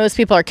most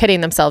people are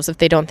kidding themselves if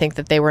they don't think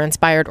that they were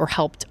inspired or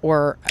helped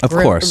or, of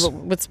course,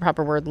 what's the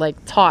proper word, like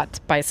taught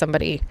by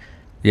somebody.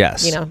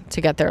 Yes,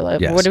 to get there.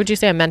 Yes. What would you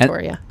say, a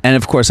mentor? And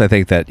of course, I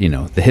think that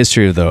the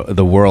history of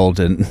the world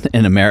and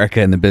in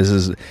America and the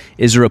business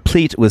is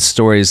replete with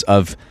stories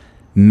of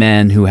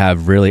men who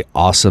have really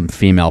awesome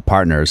female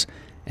partners,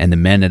 and the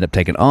men end up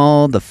taking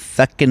all the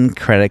fucking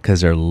credit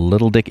because they're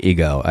little dick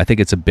ego. I think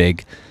it's a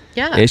big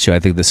issue. I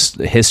think this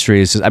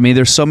history is just, I mean,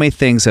 there's so many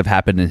things that have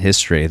happened in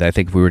history that I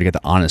think if we were to get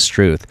the honest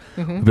truth,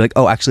 we'd be like,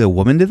 oh, actually a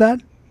woman did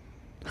that?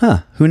 Huh,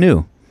 who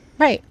knew?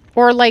 Right.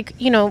 Or like,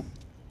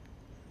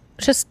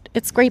 just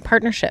it's great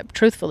partnership,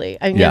 truthfully.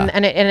 I mean,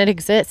 and it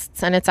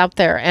exists and it's out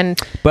there.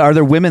 But are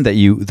there women that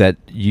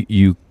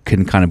you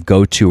can kind of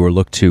go to or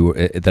look to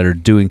that are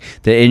doing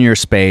that in your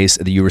space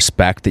that you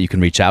respect, that you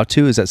can reach out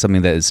to? Is that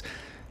something that is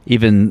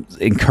even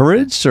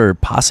encouraged or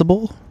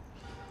possible?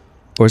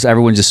 Or is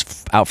everyone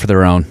just out for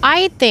their own?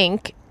 I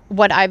think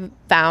what I've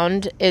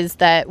found is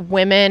that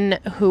women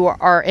who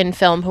are in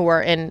film, who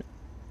are in,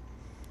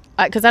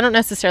 because I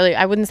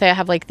wouldn't say I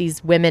have like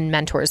these women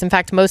mentors. In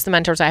fact, most of the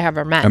mentors I have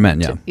are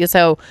men.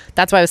 So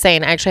that's why I was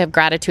saying I actually have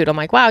gratitude. I'm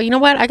like, wow, you know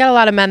what? I got a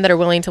lot of men that are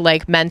willing to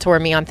like mentor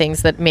me on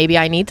things that maybe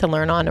I need to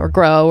learn on or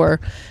grow,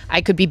 or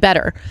I could be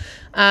better.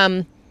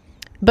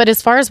 But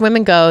as far as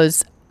women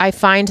goes, I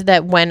find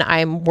that when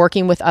I'm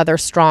working with other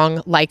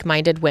strong,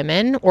 like-minded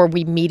women, or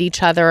we meet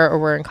each other or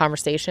we're in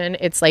conversation,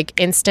 it's like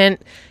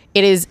instant.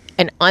 It is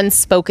an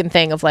unspoken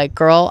thing of like,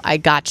 girl, I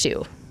got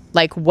you.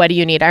 Like, what do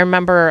you need? I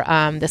remember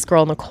this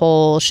girl,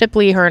 Nicole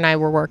Shipley, her and I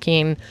were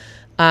working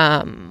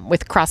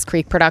with Cross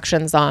Creek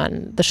Productions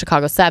on the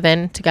Chicago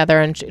 7 together.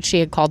 And she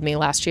had called me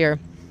last year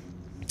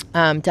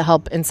to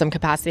help in some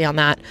capacity on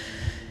that.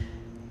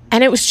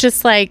 And it was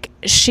just like,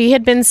 she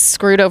had been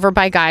screwed over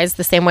by guys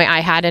the same way I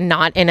had, and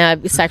not in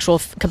a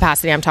sexual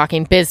capacity. I'm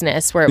talking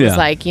business, where it was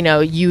like,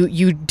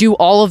 you do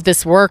all of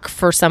this work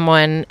for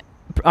someone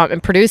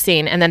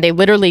producing, and then they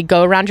literally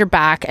go around your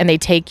back and they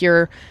take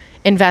your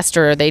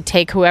investor, they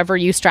take whoever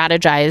you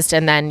strategized,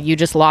 and then you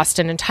just lost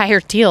an entire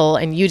deal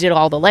and you did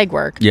all the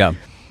legwork. Yeah.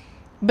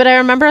 But I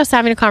remember us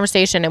having a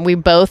conversation, and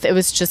it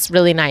was just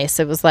really nice.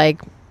 It was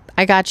like,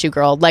 I got you,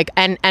 girl. Like,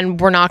 and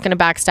we're not going to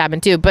backstab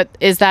and do. But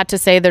is that to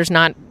say there's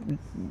not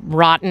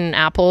rotten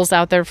apples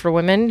out there for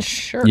women?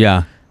 Sure.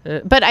 Yeah.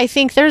 But I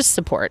think there's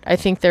support. I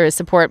think there is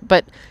support,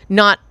 but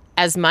not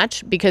as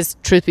much, because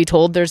truth be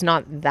told, there's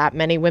not that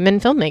many women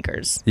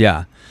filmmakers.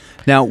 Yeah.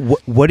 Now,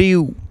 what do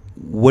you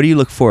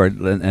look forward,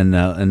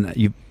 and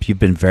you've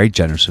been very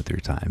generous with your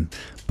time,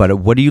 but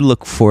what do you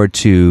look forward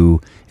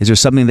to? Is there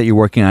something that you're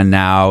working on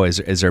now? Is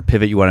there a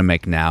pivot you want to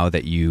make now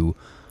that you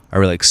are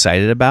really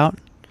excited about?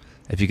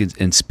 If you could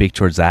and speak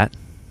towards that.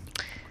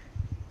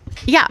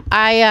 Yeah,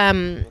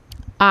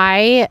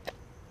 I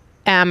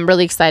am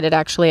really excited,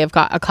 actually. I've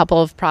got a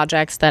couple of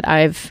projects that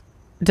I've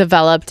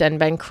developed and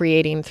been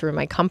creating through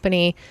my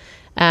company,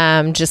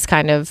 just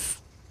kind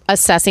of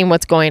assessing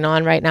what's going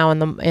on right now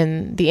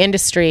in the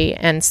industry.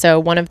 And so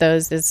one of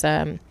those is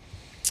an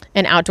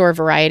outdoor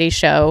variety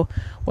show,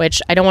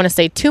 which I don't want to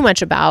say too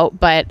much about,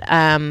 but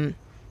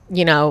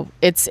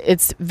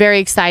it's very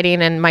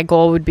exciting, and my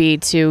goal would be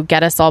to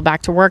get us all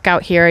back to work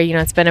out here.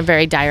 It's been a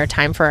very dire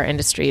time for our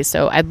industry,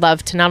 so I'd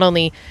love to not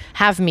only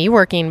have me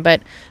working,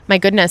 but my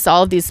goodness,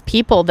 all of these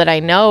people that I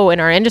know in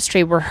our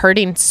industry, we're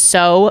hurting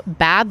so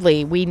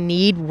badly. We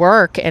need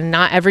work, and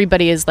not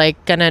everybody is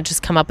like gonna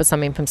just come up with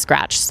something from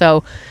scratch.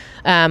 So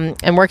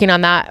I'm working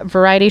on that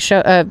variety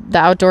show, the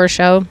outdoor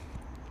show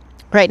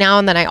right now.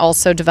 And then I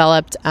also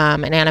developed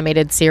an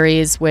animated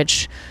series,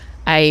 which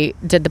I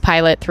did the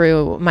pilot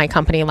through my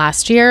company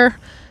last year,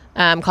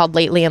 called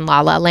Lately in La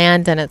La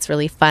Land, and it's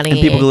really funny. And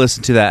people can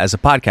listen to that as a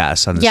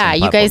podcast on the same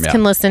platform. You guys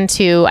can listen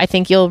to. I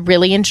think you'll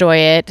really enjoy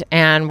it,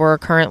 and we're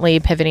currently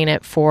pivoting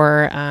it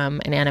for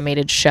an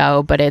animated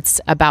show, but it's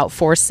about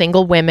 4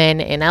 single women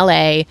in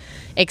LA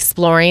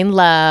exploring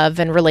love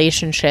and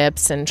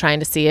relationships and trying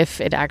to see if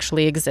it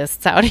actually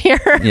exists out here.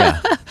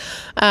 Yeah.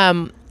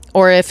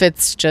 Or if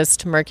it's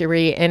just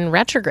Mercury in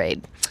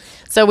retrograde.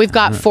 So we've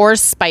got 4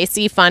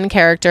 spicy, fun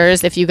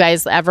characters. If you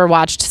guys ever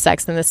watched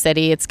Sex and the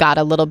City, it's got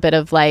a little bit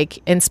of like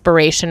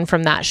inspiration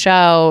from that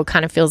show.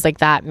 Kind of feels like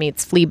that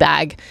meets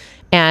Fleabag.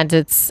 And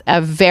it's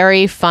a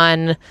very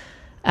fun,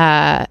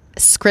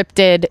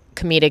 scripted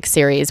comedic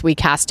series. We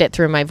cast it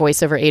through my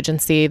voiceover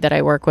agency that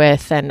I work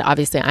with. And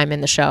obviously I'm in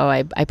the show.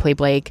 I play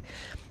Blake.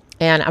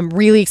 And I'm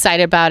really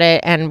excited about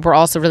it. And we're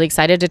also really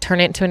excited to turn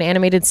it into an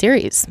animated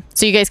series.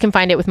 So you guys can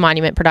find it with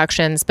Monument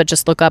Productions, but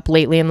just look up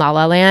Lately in La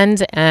La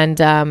Land and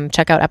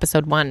check out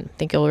episode 1. I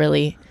think you'll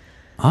really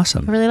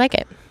like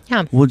it.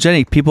 Yeah. Well,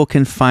 Jenny, people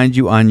can find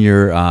you on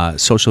your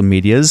social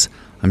medias.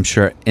 I'm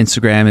sure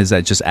Instagram is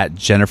at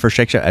Jennifer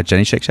Shakeshaft, at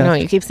Jenny Shakeshaft. No,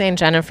 you keep saying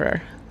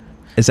Jennifer.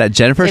 Is that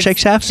Jennifer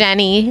Shakeshaft?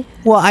 Jenny.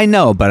 Well, I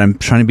know, but I'm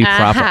trying to be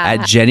proper.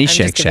 At Jenny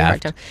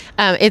Shakeshaft.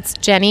 It's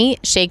Jenny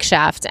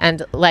Shakeshaft.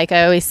 And like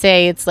I always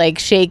say, it's like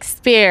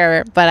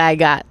Shakespeare, but I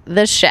got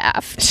the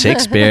shaft.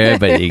 Shakespeare,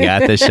 but you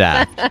got the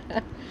shaft.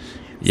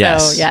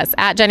 Yes. So, yes,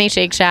 at Jenny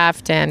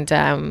Shakeshaft.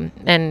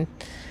 And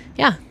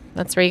yeah,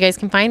 that's where you guys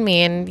can find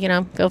me. And,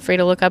 feel free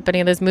to look up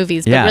any of those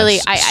movies. But really,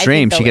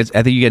 stream. I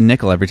think you get a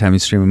nickel every time you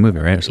stream a movie,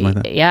 right? Or something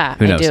like that. Yeah,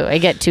 I do. I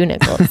get 2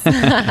 nickels.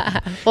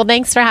 Well,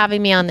 thanks for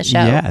having me on the show.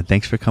 Yeah,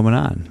 thanks for coming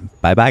on.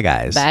 Bye-bye,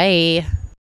 guys. Bye.